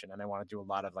application, and I want to do a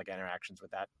lot of like interactions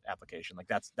with that application, like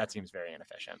that seems very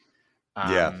inefficient.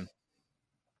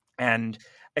 And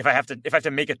if I have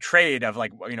to make a trade of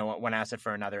like, you know, one asset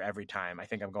for another every time, I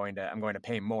think I'm going to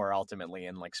pay more ultimately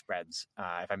in like spreads.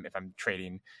 If I'm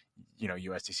trading, you know,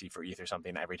 USDC for ETH or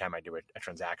something, every time I do a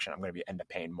transaction, I'm going to end up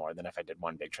paying more than if I did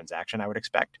one big transaction, I would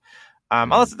expect.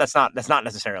 Although that's not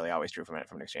necessarily always true from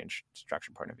an exchange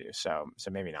structure point of view. So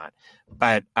maybe not.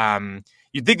 But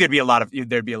you'd think there'd be a lot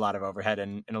of overhead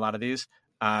in a lot of these.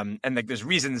 And like there's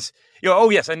reasons, you know,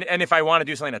 and if I want to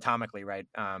do something atomically, right?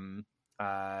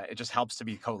 It just helps to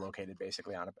be co-located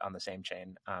basically on the same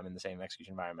chain, in the same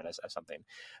execution environment as something.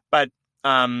 But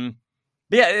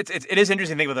yeah, it is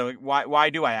interesting to think about why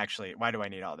do I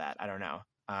need all that? I don't know.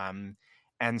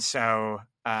 And so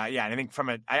yeah, and I think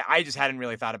I just hadn't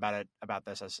really thought about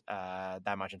this as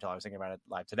that much until I was thinking about it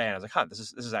live today, and I was like, this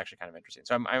is actually kind of interesting.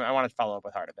 So I want to follow up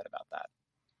with Hart a bit about that.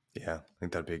 Yeah, I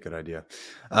think that'd be a good idea.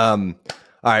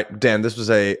 All right, Dan, this was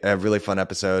a really fun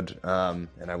episode, and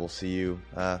I will see you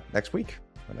next week.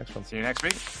 See you next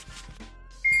week.